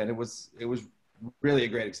did back then, it was really a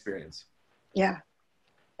great experience. Yeah.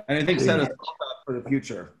 And I think set us up for the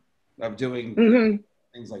future of doing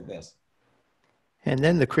things like this. And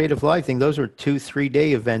then the Creative Live thing, those are 2-3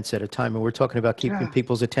 day events at a time. And we're talking about keeping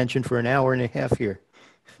people's attention for an hour and a half here.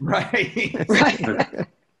 Right. Right.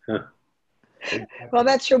 Well,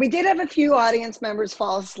 that's true. We did have a few audience members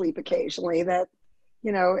fall asleep occasionally that,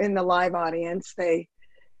 in the live audience,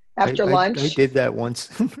 after lunch. I did that once.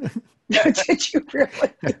 Did you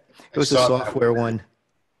really? It was a software one.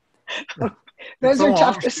 Those are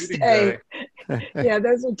tough to stay. Yeah,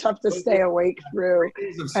 those are tough to stay awake through.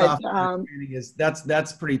 But,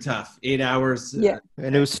 that's pretty tough. 8 hours. Yeah.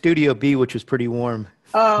 And it was Studio B, which was pretty warm.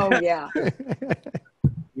 Oh, yeah.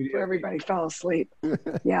 Where everybody fell asleep.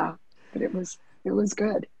 Yeah, but it was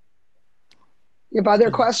good. You have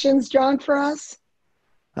other questions, John, for us?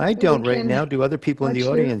 I don't right now. Do other people in the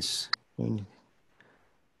audience?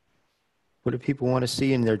 What do people want to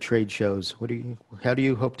see in their trade shows? How do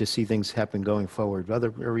you hope to see things happen going forward?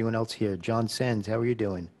 Everyone else here. John Sands, how are you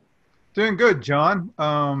doing? Doing good, John.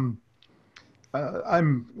 I'm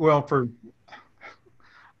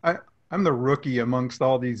the rookie amongst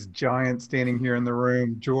all these giants standing here in the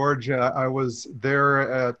room. George, I was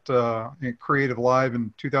there at Creative Live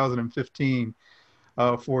in 2015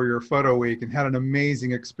 for your photo week and had an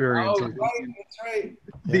amazing experience. Oh, right, that's right.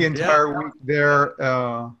 The entire week there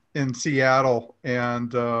in Seattle,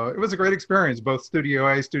 and it was a great experience, both Studio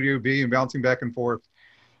A, Studio B, and bouncing back and forth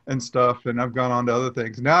and stuff. And I've gone on to other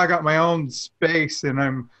things. Now I got my own space, and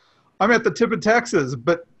I'm at the tip of Texas,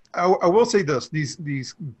 but I will say this,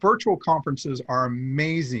 these virtual conferences are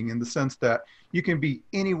amazing in the sense that you can be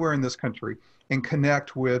anywhere in this country and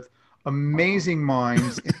connect with amazing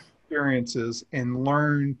minds and experiences and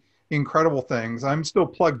learn incredible things. I'm still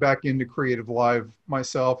plugged back into Creative Live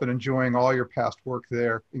myself and enjoying all your past work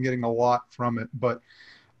there and getting a lot from it. But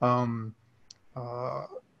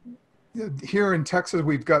here in Texas,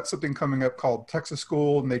 we've got something coming up called Texas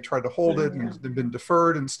School, and they tried to hold it, and they've been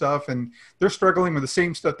deferred and stuff, and they're struggling with the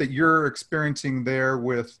same stuff that you're experiencing there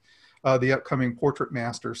with the upcoming Portrait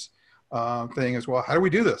Masters thing as well. How do we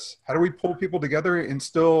do this? How do we pull people together and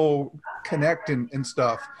still connect and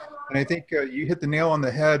stuff? And I think you hit the nail on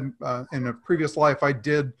the head. In a previous life, I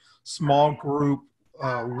did small group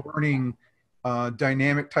learning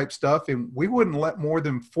dynamic type stuff, and we wouldn't let more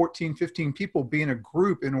than 14, 15 people be in a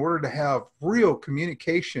group in order to have real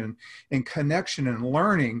communication and connection and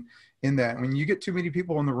learning in that. When you get too many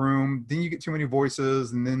people in the room, then you get too many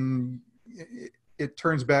voices, and then it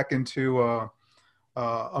turns back into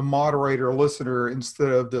a moderator, listener,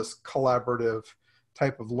 instead of this collaborative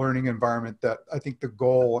type of learning environment that I think the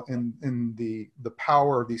goal and the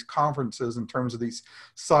power of these conferences in terms of these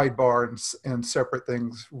sidebar and separate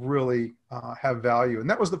things really have value. And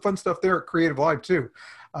that was the fun stuff there at Creative Live too.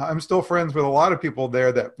 I'm still friends with a lot of people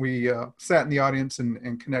there that we sat in the audience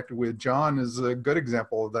and connected with. John is a good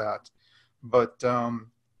example of that. But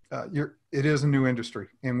it is a new industry,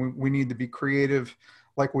 and we need to be creative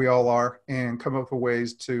like we all are and come up with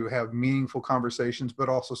ways to have meaningful conversations, but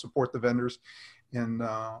also support the vendors and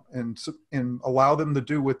allow them to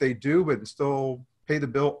do what they do, but still pay the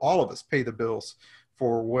bill. All of us pay the bills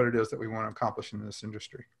for what it is that we want to accomplish in this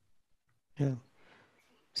industry. Yeah.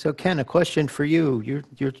 So Ken, a question for you.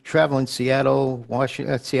 You're traveling Seattle,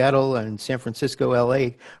 Seattle and San Francisco, LA.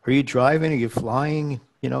 Are you driving? Are you flying?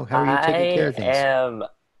 How are you taking care of things?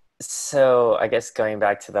 So I guess going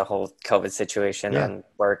back to the whole COVID situation and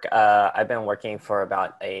work, I've been working for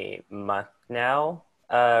about a month now,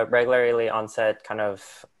 regularly on set, kind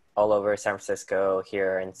of all over San Francisco,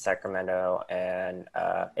 here in Sacramento, and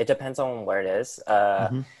it depends on where it is.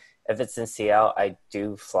 If it's in Seattle, I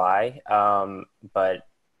do fly, but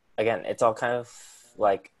again, it's all kind of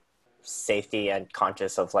like safety and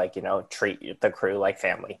conscious of treat the crew like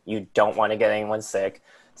family. You don't want to get anyone sick,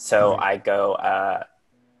 so I go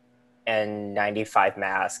N95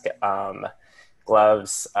 mask,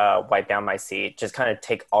 gloves, wipe down my seat, just kind of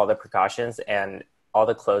take all the precautions. And all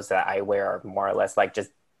the clothes that I wear are more or less like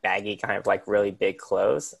just baggy, kind of like really big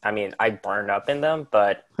clothes. I mean, I burn up in them,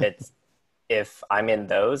 but if I'm in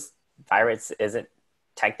those, virus isn't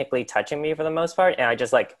technically touching me for the most part. And I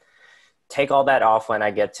just take all that off when I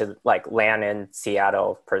get to land in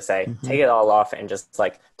Seattle per se, take it all off and just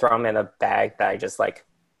throw them in a bag that I just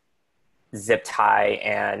zip tie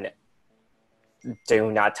and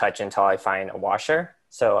do not touch until I find a washer.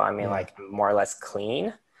 So I mean, more or less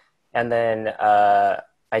clean. And then I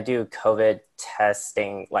do COVID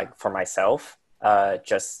testing for myself,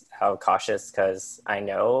 just how cautious, because I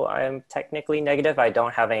know I'm technically negative. I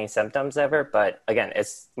don't have any symptoms ever, but again,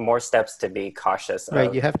 it's more steps to be cautious.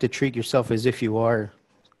 Right, you have to treat yourself as if you are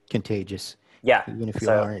contagious. Yeah. Even if you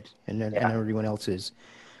aren't, and everyone else is.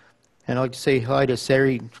 And I'll say hi to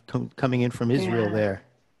Sari coming in from Israel there.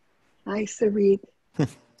 Hi, Sarit.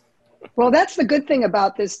 Well, that's the good thing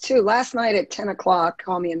about this too. Last night at 10 o'clock,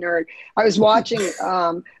 call me a nerd, I was watching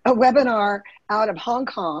a webinar out of Hong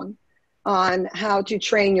Kong on how to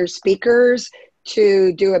train your speakers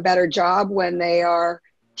to do a better job when they are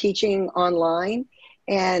teaching online.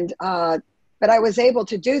 And, but I was able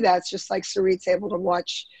to do that. It's just like Sarit's able to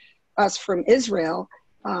watch us from Israel.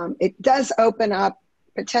 It does open up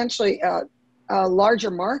potentially a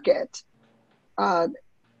larger market,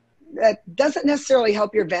 that doesn't necessarily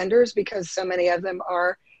help your vendors because so many of them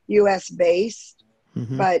are US based,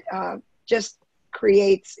 but just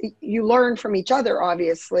creates, you learn from each other,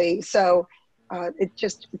 obviously. So it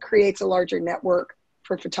just creates a larger network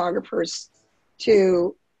for photographers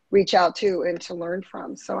to reach out to and to learn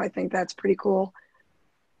from. So I think that's pretty cool.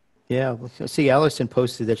 Yeah, see, Allison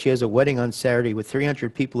posted that she has a wedding on Saturday with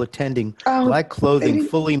 300 people attending, black clothing,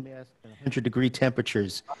 fully masked, and 100-degree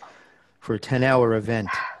temperatures for a 10-hour event.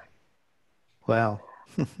 Wow.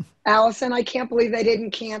 Allison, I can't believe they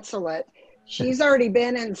didn't cancel it. She's already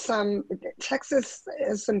been in Texas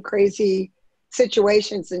has some crazy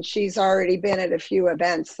situations, and she's already been at a few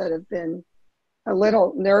events that have been a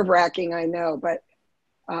little nerve-wracking, I know, but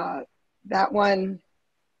that one,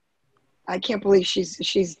 I can't believe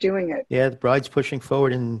she's doing it. Yeah, the bride's pushing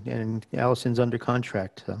forward, and Allison's under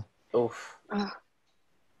contract. So. Oof.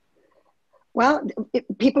 Well,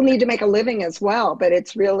 people need to make a living as well, but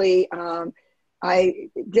it's really, I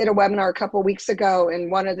did a webinar a couple of weeks ago, and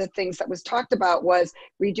one of the things that was talked about was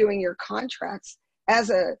redoing your contracts as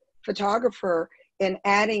a photographer and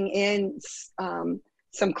adding in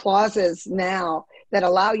some clauses now that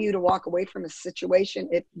allow you to walk away from a situation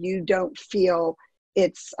if you don't feel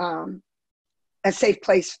it's a safe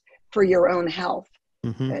place for your own health.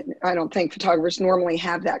 I don't think photographers normally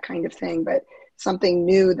have that kind of thing, but something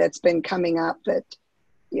new that's been coming up that,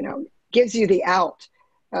 you know, gives you the out.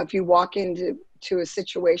 If you walk into a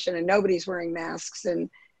situation and nobody's wearing masks and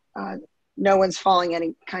no one's following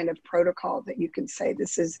any kind of protocol, that you can say,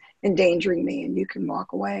 this is endangering me, and you can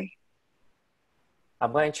walk away.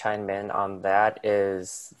 I'm going to chime in on that.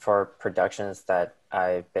 Is for productions that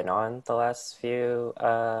I've been on the last few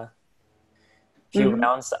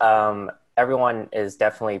rounds, everyone is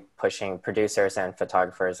definitely pushing. Producers and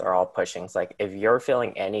photographers are all pushing. It's like, if you're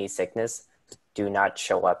feeling any sickness, do not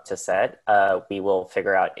show up to set. We will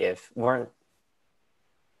figure out if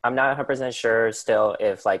I'm not 100% sure still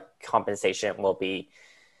if like compensation will be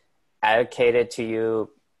allocated to you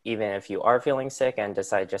even if you are feeling sick and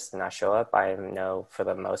decide just to not show up. I know for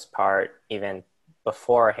the most part, even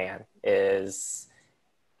beforehand, is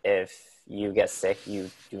if you get sick, you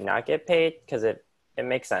do not get paid, because it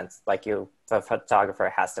makes sense. Like, the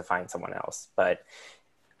photographer has to find someone else. But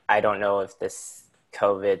I don't know if this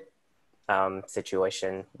COVID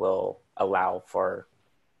situation will allow for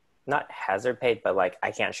not hazard paid, but like, I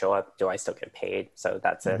can't show up, do I still get paid? So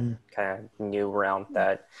that's a kind of new realm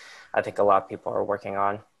that I think a lot of people are working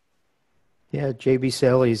on. Yeah, JB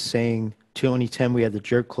Sally is saying 2010 we had the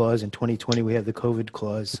jerk clause, and 2020 we have the COVID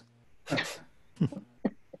clause. That's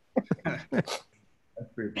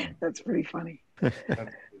pretty funny.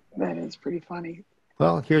 That is pretty funny.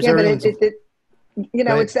 Well, here's our. Yeah, you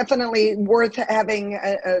know, it's definitely worth having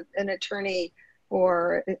an attorney,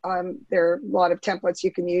 or there are a lot of templates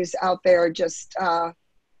you can use out there. Just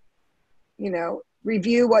you know,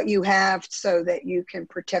 review what you have so that you can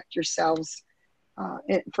protect yourselves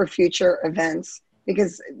for future events,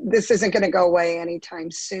 because this isn't going to go away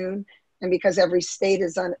anytime soon, and because every state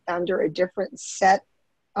is under a different set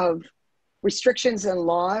of restrictions and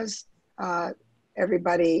laws,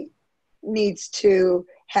 everybody needs to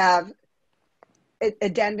have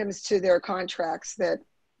addendums to their contracts that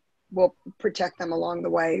will protect them along the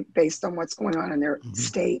way based on what's going on in their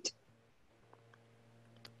state.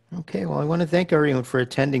 Okay, well, I want to thank everyone for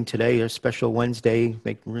attending today, a special Wednesday,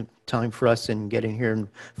 making time for us and getting here and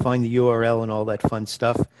find the URL and all that fun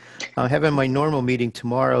stuff. I'm having my normal meeting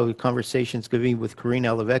tomorrow. The conversation's going to be with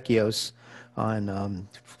Karina Alavecchios on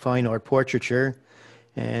fine art portraiture.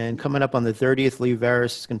 And coming up on the 30th, Lee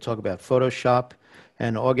Varus is going to talk about Photoshop.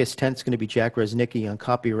 And August 10th is going to be Jack Resnicki on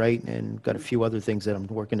copyright, and got a few other things that I'm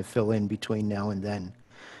working to fill in between now and then.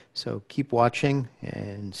 So keep watching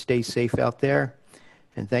and stay safe out there.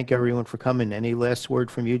 And thank everyone for coming. Any last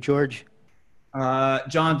word from you, George?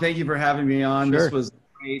 John, thank you for having me on. Sure. This was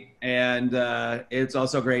great. And it's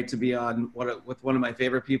also great to be on with one of my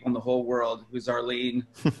favorite people in the whole world, who's Arlene.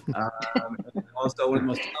 Also one of the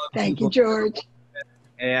most talented Thank you, George.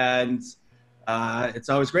 And it's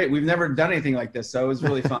always great. We've never done anything like this, so it was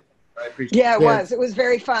really fun. I appreciate it. Yeah, it was. It was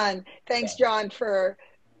very fun. Thanks, John, for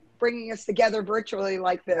bringing us together virtually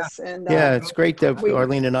like this. And yeah, it's great that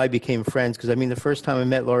Arlene and I became friends, because I mean, the first time I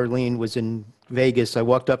met Arlene was in Vegas. I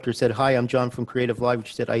walked up to her and said, "Hi, I'm John from Creative Live."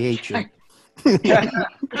 She said, "I hate you."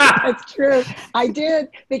 That's true. I did,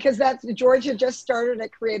 because George had just started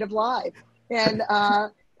at Creative Live, and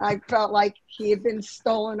I felt like he had been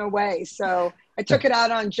stolen away. So I took it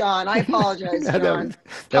out on John. I apologize, John.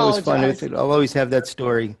 That was fun. I'll always have that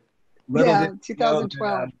story. Yeah,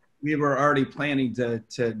 2012. we were already planning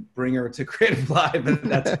to bring her to Creative Live, and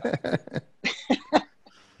that's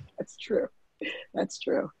That's true. That's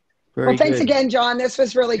true. Very well, thanks good. again, John. This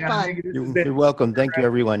was really fun. You're welcome. Thank you,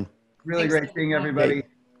 everyone. Really great seeing everybody. Okay.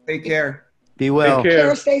 Take care. Be well. Take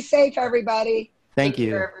care. Stay safe, everybody. Thank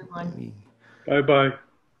you. Care, everyone. Bye-bye.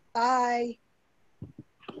 Bye.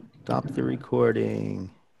 Stop the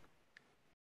recording.